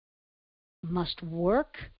man must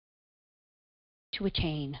work to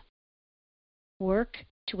attain, work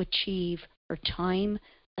to achieve for time,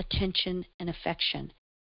 attention, and affection.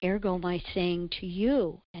 Ergo, my saying to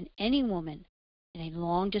you and any woman in a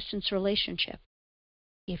long-distance relationship,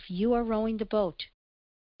 if you are rowing the boat,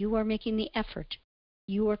 you are making the effort,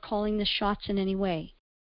 you are calling the shots in any way,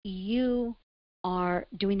 you are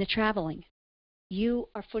doing the traveling, you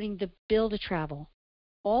are footing the bill to travel,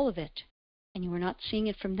 all of it, and you are not seeing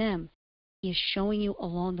it from them, he is showing you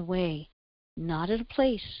along the way, not at a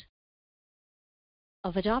place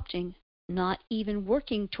of adopting, not even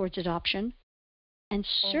working towards adoption, and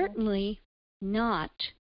certainly not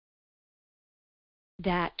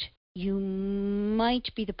that you might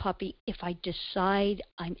be the puppy if I decide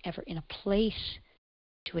I'm ever in a place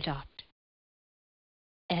to adopt.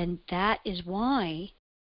 And that is why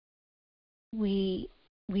we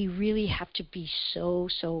really have to be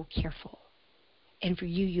so careful. And for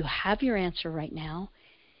you, you have your answer right now.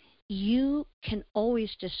 You can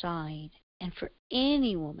always decide, and for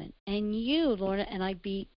any woman, and you, Lorna, and I'd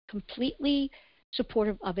be completely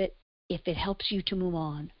supportive of it if it helps you to move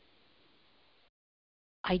on.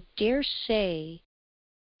 I dare say,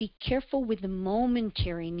 be careful with the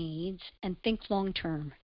momentary needs and think long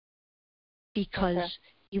term. Because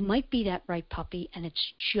you might be that right puppy and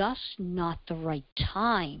it's just not the right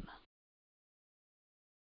time.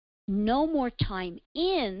 No more time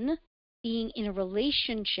in being in a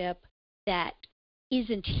relationship that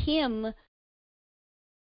isn't him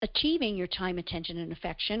achieving your time, attention, and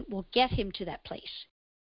affection will get him to that place.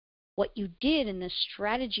 What you did in the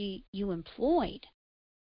strategy you employed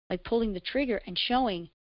by pulling the trigger and showing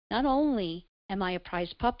not only am I a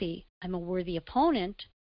prized puppy, I'm a worthy opponent,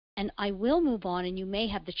 and I will move on, and you may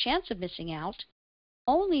have the chance of missing out,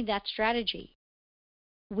 only that strategy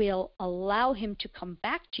will allow him to come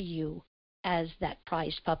back to you as that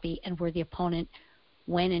prized puppy and worthy opponent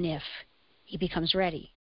when and if he becomes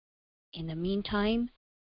ready. In the meantime,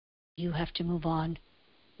 you have to move on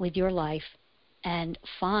with your life and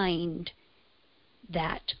find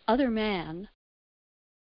that other man,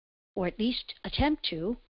 or at least attempt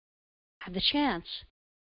to have the chance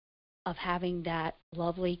of having that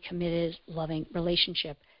lovely, committed, loving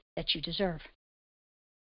relationship that you deserve,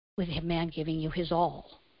 with a man giving you his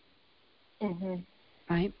all. Mhm.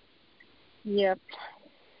 Right? Yep.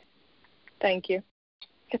 Thank you.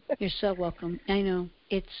 You're so welcome. I know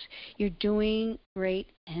you're doing great,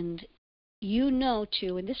 and you know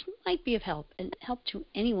too, and this might be of help to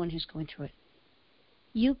anyone who's going through it.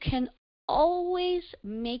 You can always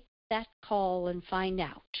make that call and find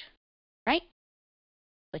out, right?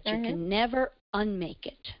 But you can never unmake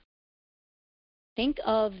it. Think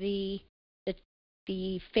of the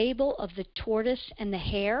fable of the tortoise and the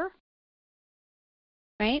hare,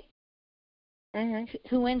 right?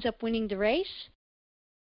 Who ends up winning the race?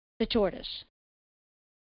 The tortoise.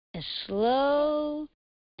 As slow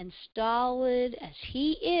and stolid as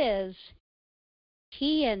he is,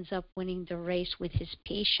 he ends up winning the race with his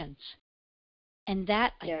patience. And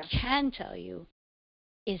that, I can tell you,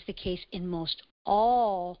 is the case in most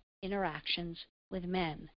all interactions with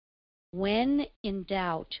men. When in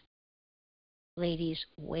doubt, ladies,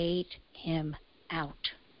 wait him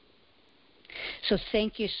out. So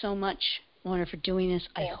thank you so much, Lorna, for doing this.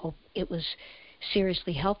 I hope it was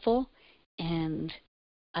seriously helpful, and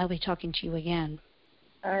I'll be talking to you again.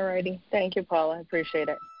 All righty. Thank you, Paula. I appreciate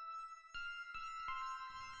it.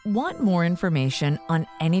 Want more information on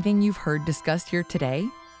anything you've heard discussed here today?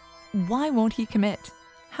 Why Won't He Commit?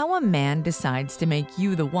 How a Man Decides to Make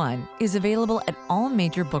You the One is available at all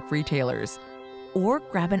major book retailers. Or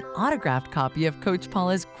grab an autographed copy of Coach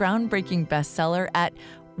Paula's groundbreaking bestseller at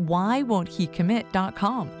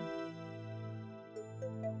whywon'thecommit.com.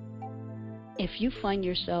 If you find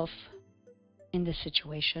yourself in this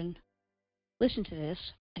situation, listen to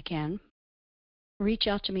this again. Reach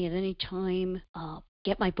out to me at any time.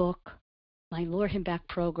 Get my book. My Lure Him Back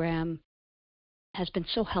program has been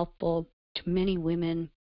so helpful to many women,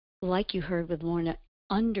 like you heard with Lorna,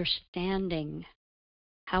 understanding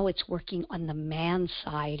how it's working on the man's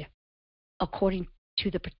side according to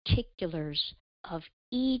the particulars of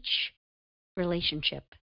each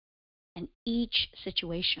relationship and each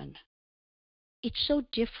situation. It's so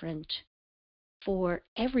different for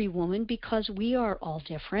every woman because we are all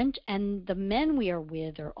different, and the men we are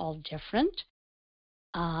with are all different.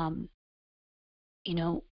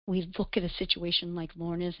 We look at a situation like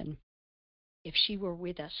Lorna's, and if she were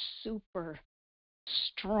with a super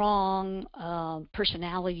strong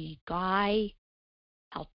personality guy,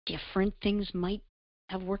 how different things might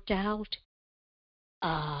have worked out.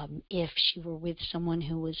 If she were with someone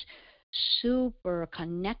who was super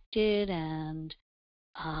connected and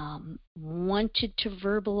wanted to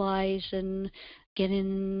verbalize and get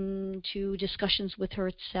into discussions with her,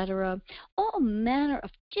 etc. All manner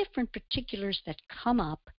of different particulars that come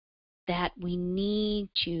up that we need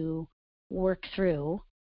to work through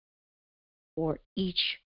for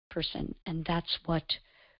each person. And that's what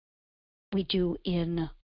we do in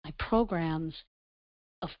my programs.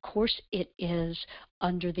 Of course, it is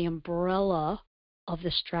under the umbrella of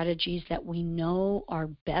the strategies that we know are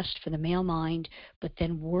best for the male mind, but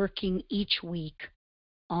then working each week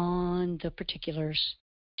on the particulars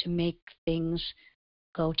to make things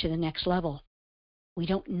go to the next level. We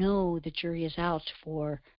don't know the jury is out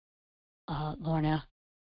for Lorna.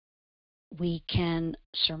 We can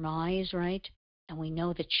surmise, right? And we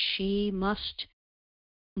know that she must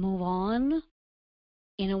move on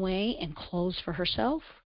in a way and close for herself.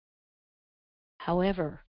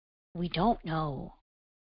 However, we don't know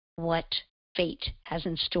what fate has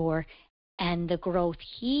in store and the growth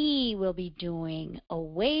he will be doing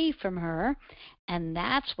away from her. And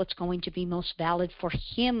that's what's going to be most valid for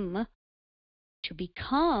him to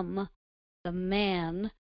become the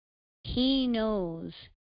man he knows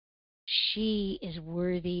she is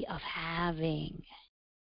worthy of having.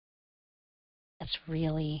 That's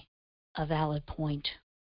really a valid point,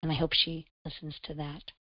 and I hope she listens to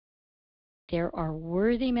that. There are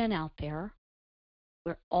worthy men out there.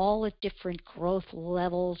 We're all at different growth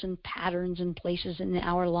levels and patterns and places in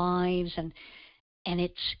our lives, and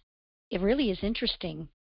it really is interesting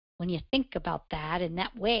when you think about that in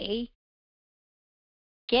that way.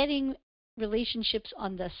 Getting relationships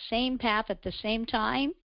on the same path at the same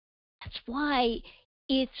time, that's why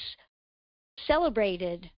it's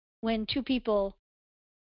celebrated when two people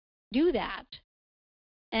do that.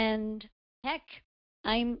 And heck,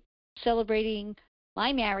 I'm celebrating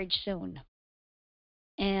my marriage soon.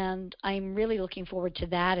 And I'm really looking forward to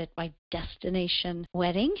that at my destination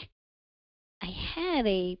wedding. I had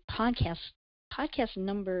a podcast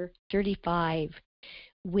number 35,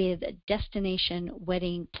 with destination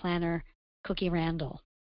wedding planner Cookie Randall.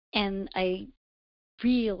 And I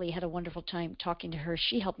really had a wonderful time talking to her.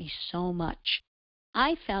 She helped me so much.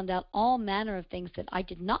 I found out all manner of things that I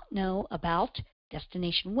did not know about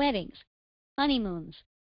destination weddings, honeymoons,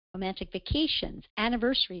 romantic vacations,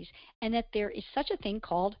 anniversaries, and that there is such a thing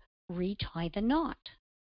called retie the knot.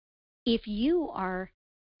 If you are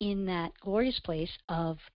in that glorious place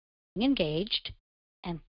of being engaged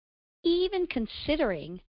and even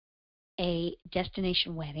considering a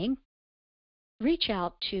destination wedding, reach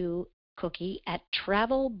out to Cookie at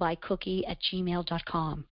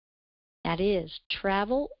travelbycookie@gmail.com. That is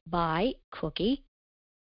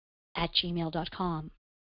travelbycookie@gmail.com.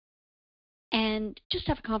 And just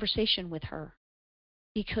have a conversation with her,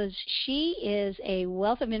 because she is a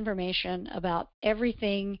wealth of information about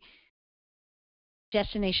everything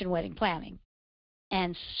destination wedding planning,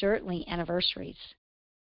 and certainly anniversaries.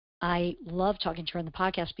 I love talking to her on the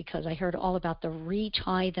podcast because I heard all about the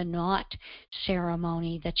retie the knot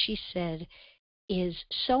ceremony that she said is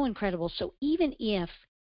so incredible. So even if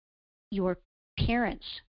your parents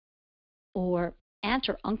or aunt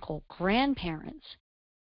or uncle, grandparents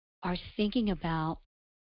are thinking about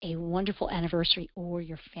a wonderful anniversary, or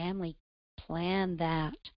your family planned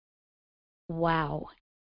that, wow,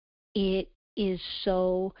 it is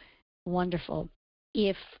so wonderful.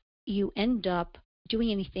 If you end up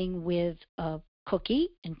doing anything with a Cookie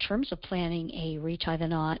in terms of planning a retie the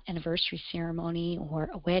knot anniversary ceremony or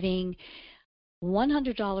a wedding,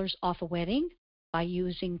 $100 off a wedding by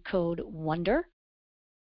using code WONDER,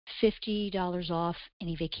 $50 off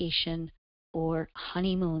any vacation or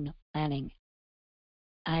honeymoon planning.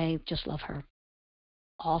 I just love her.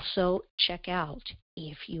 Also, check out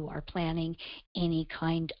if you are planning any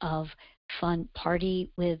kind of fun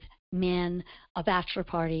party with men, a bachelor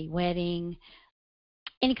party, wedding,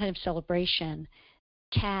 any kind of celebration.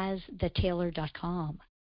 TazTheTailor.com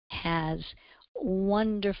has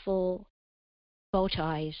wonderful bow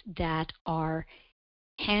ties that are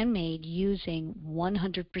handmade using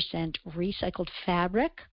 100% recycled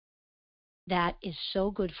fabric that is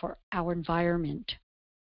so good for our environment.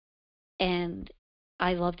 And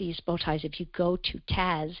I love these bow ties. If you go to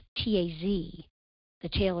Taz, T-A-Z,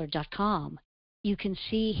 thetailor.com, you can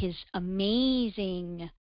see his amazing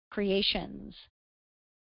creations.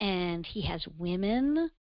 And he has women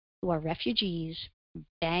who are refugees from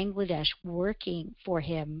Bangladesh working for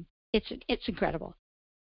him. It's incredible.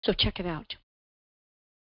 So check it out.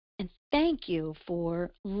 And thank you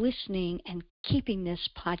for listening and keeping this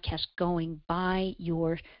podcast going by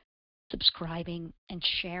your subscribing and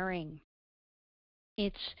sharing.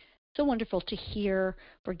 It's so wonderful to hear,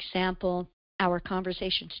 for example, our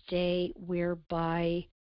conversation today, whereby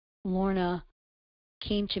Lorna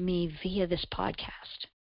came to me via this podcast,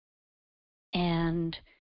 and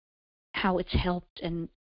how it's helped, and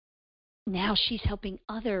now she's helping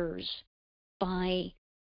others by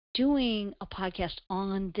doing a podcast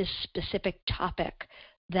on this specific topic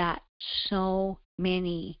that so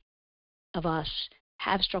many of us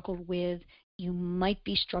have struggled with. You might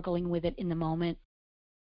be struggling with it in the moment,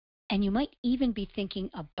 and you might even be thinking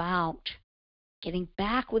about getting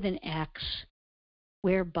back with an ex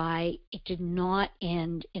whereby it did not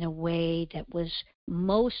end in a way that was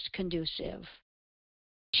most conducive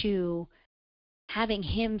to having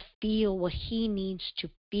him feel what he needs to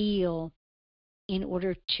feel in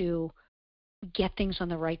order to get things on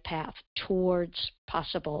the right path towards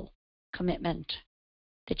possible commitment.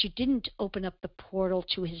 That you didn't open up the portal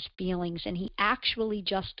to his feelings, and he actually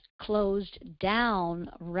just closed down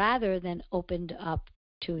rather than opened up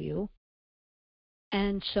to you.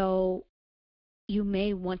 And so you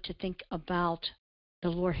may want to think about the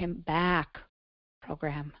Lure Him Back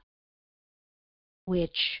program,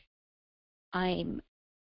 which I'm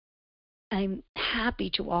happy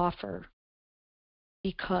to offer,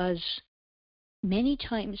 because many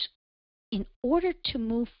times in order to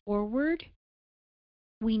move forward,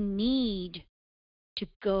 we need to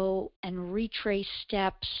go and retrace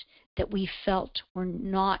steps that we felt were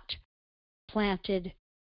not planted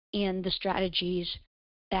in the strategies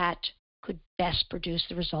that could best produce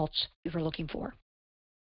the results we were looking for.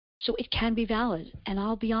 So it can be valid, and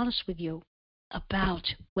I'll be honest with you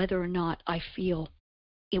about whether or not I feel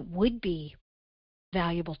it would be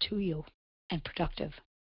valuable to you and productive.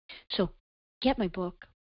 So get my book.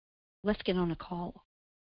 Let's get on a call.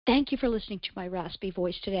 Thank you for listening to my raspy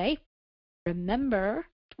voice today. Remember,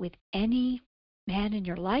 with any man in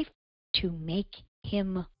your life, to make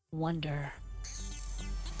him wonder.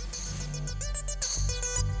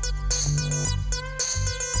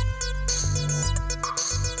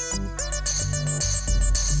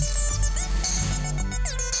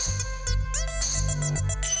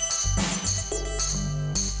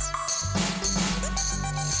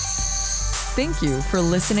 Thank you for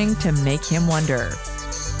listening to Make Him Wonder.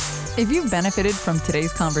 If you've benefited from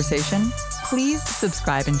today's conversation, please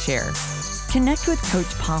subscribe and share. Connect with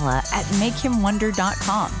Coach Paula at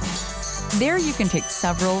makehimwonder.com. There you can take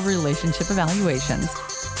several relationship evaluations,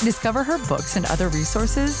 discover her books and other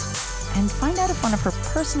resources, and find out if one of her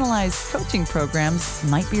personalized coaching programs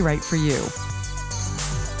might be right for you.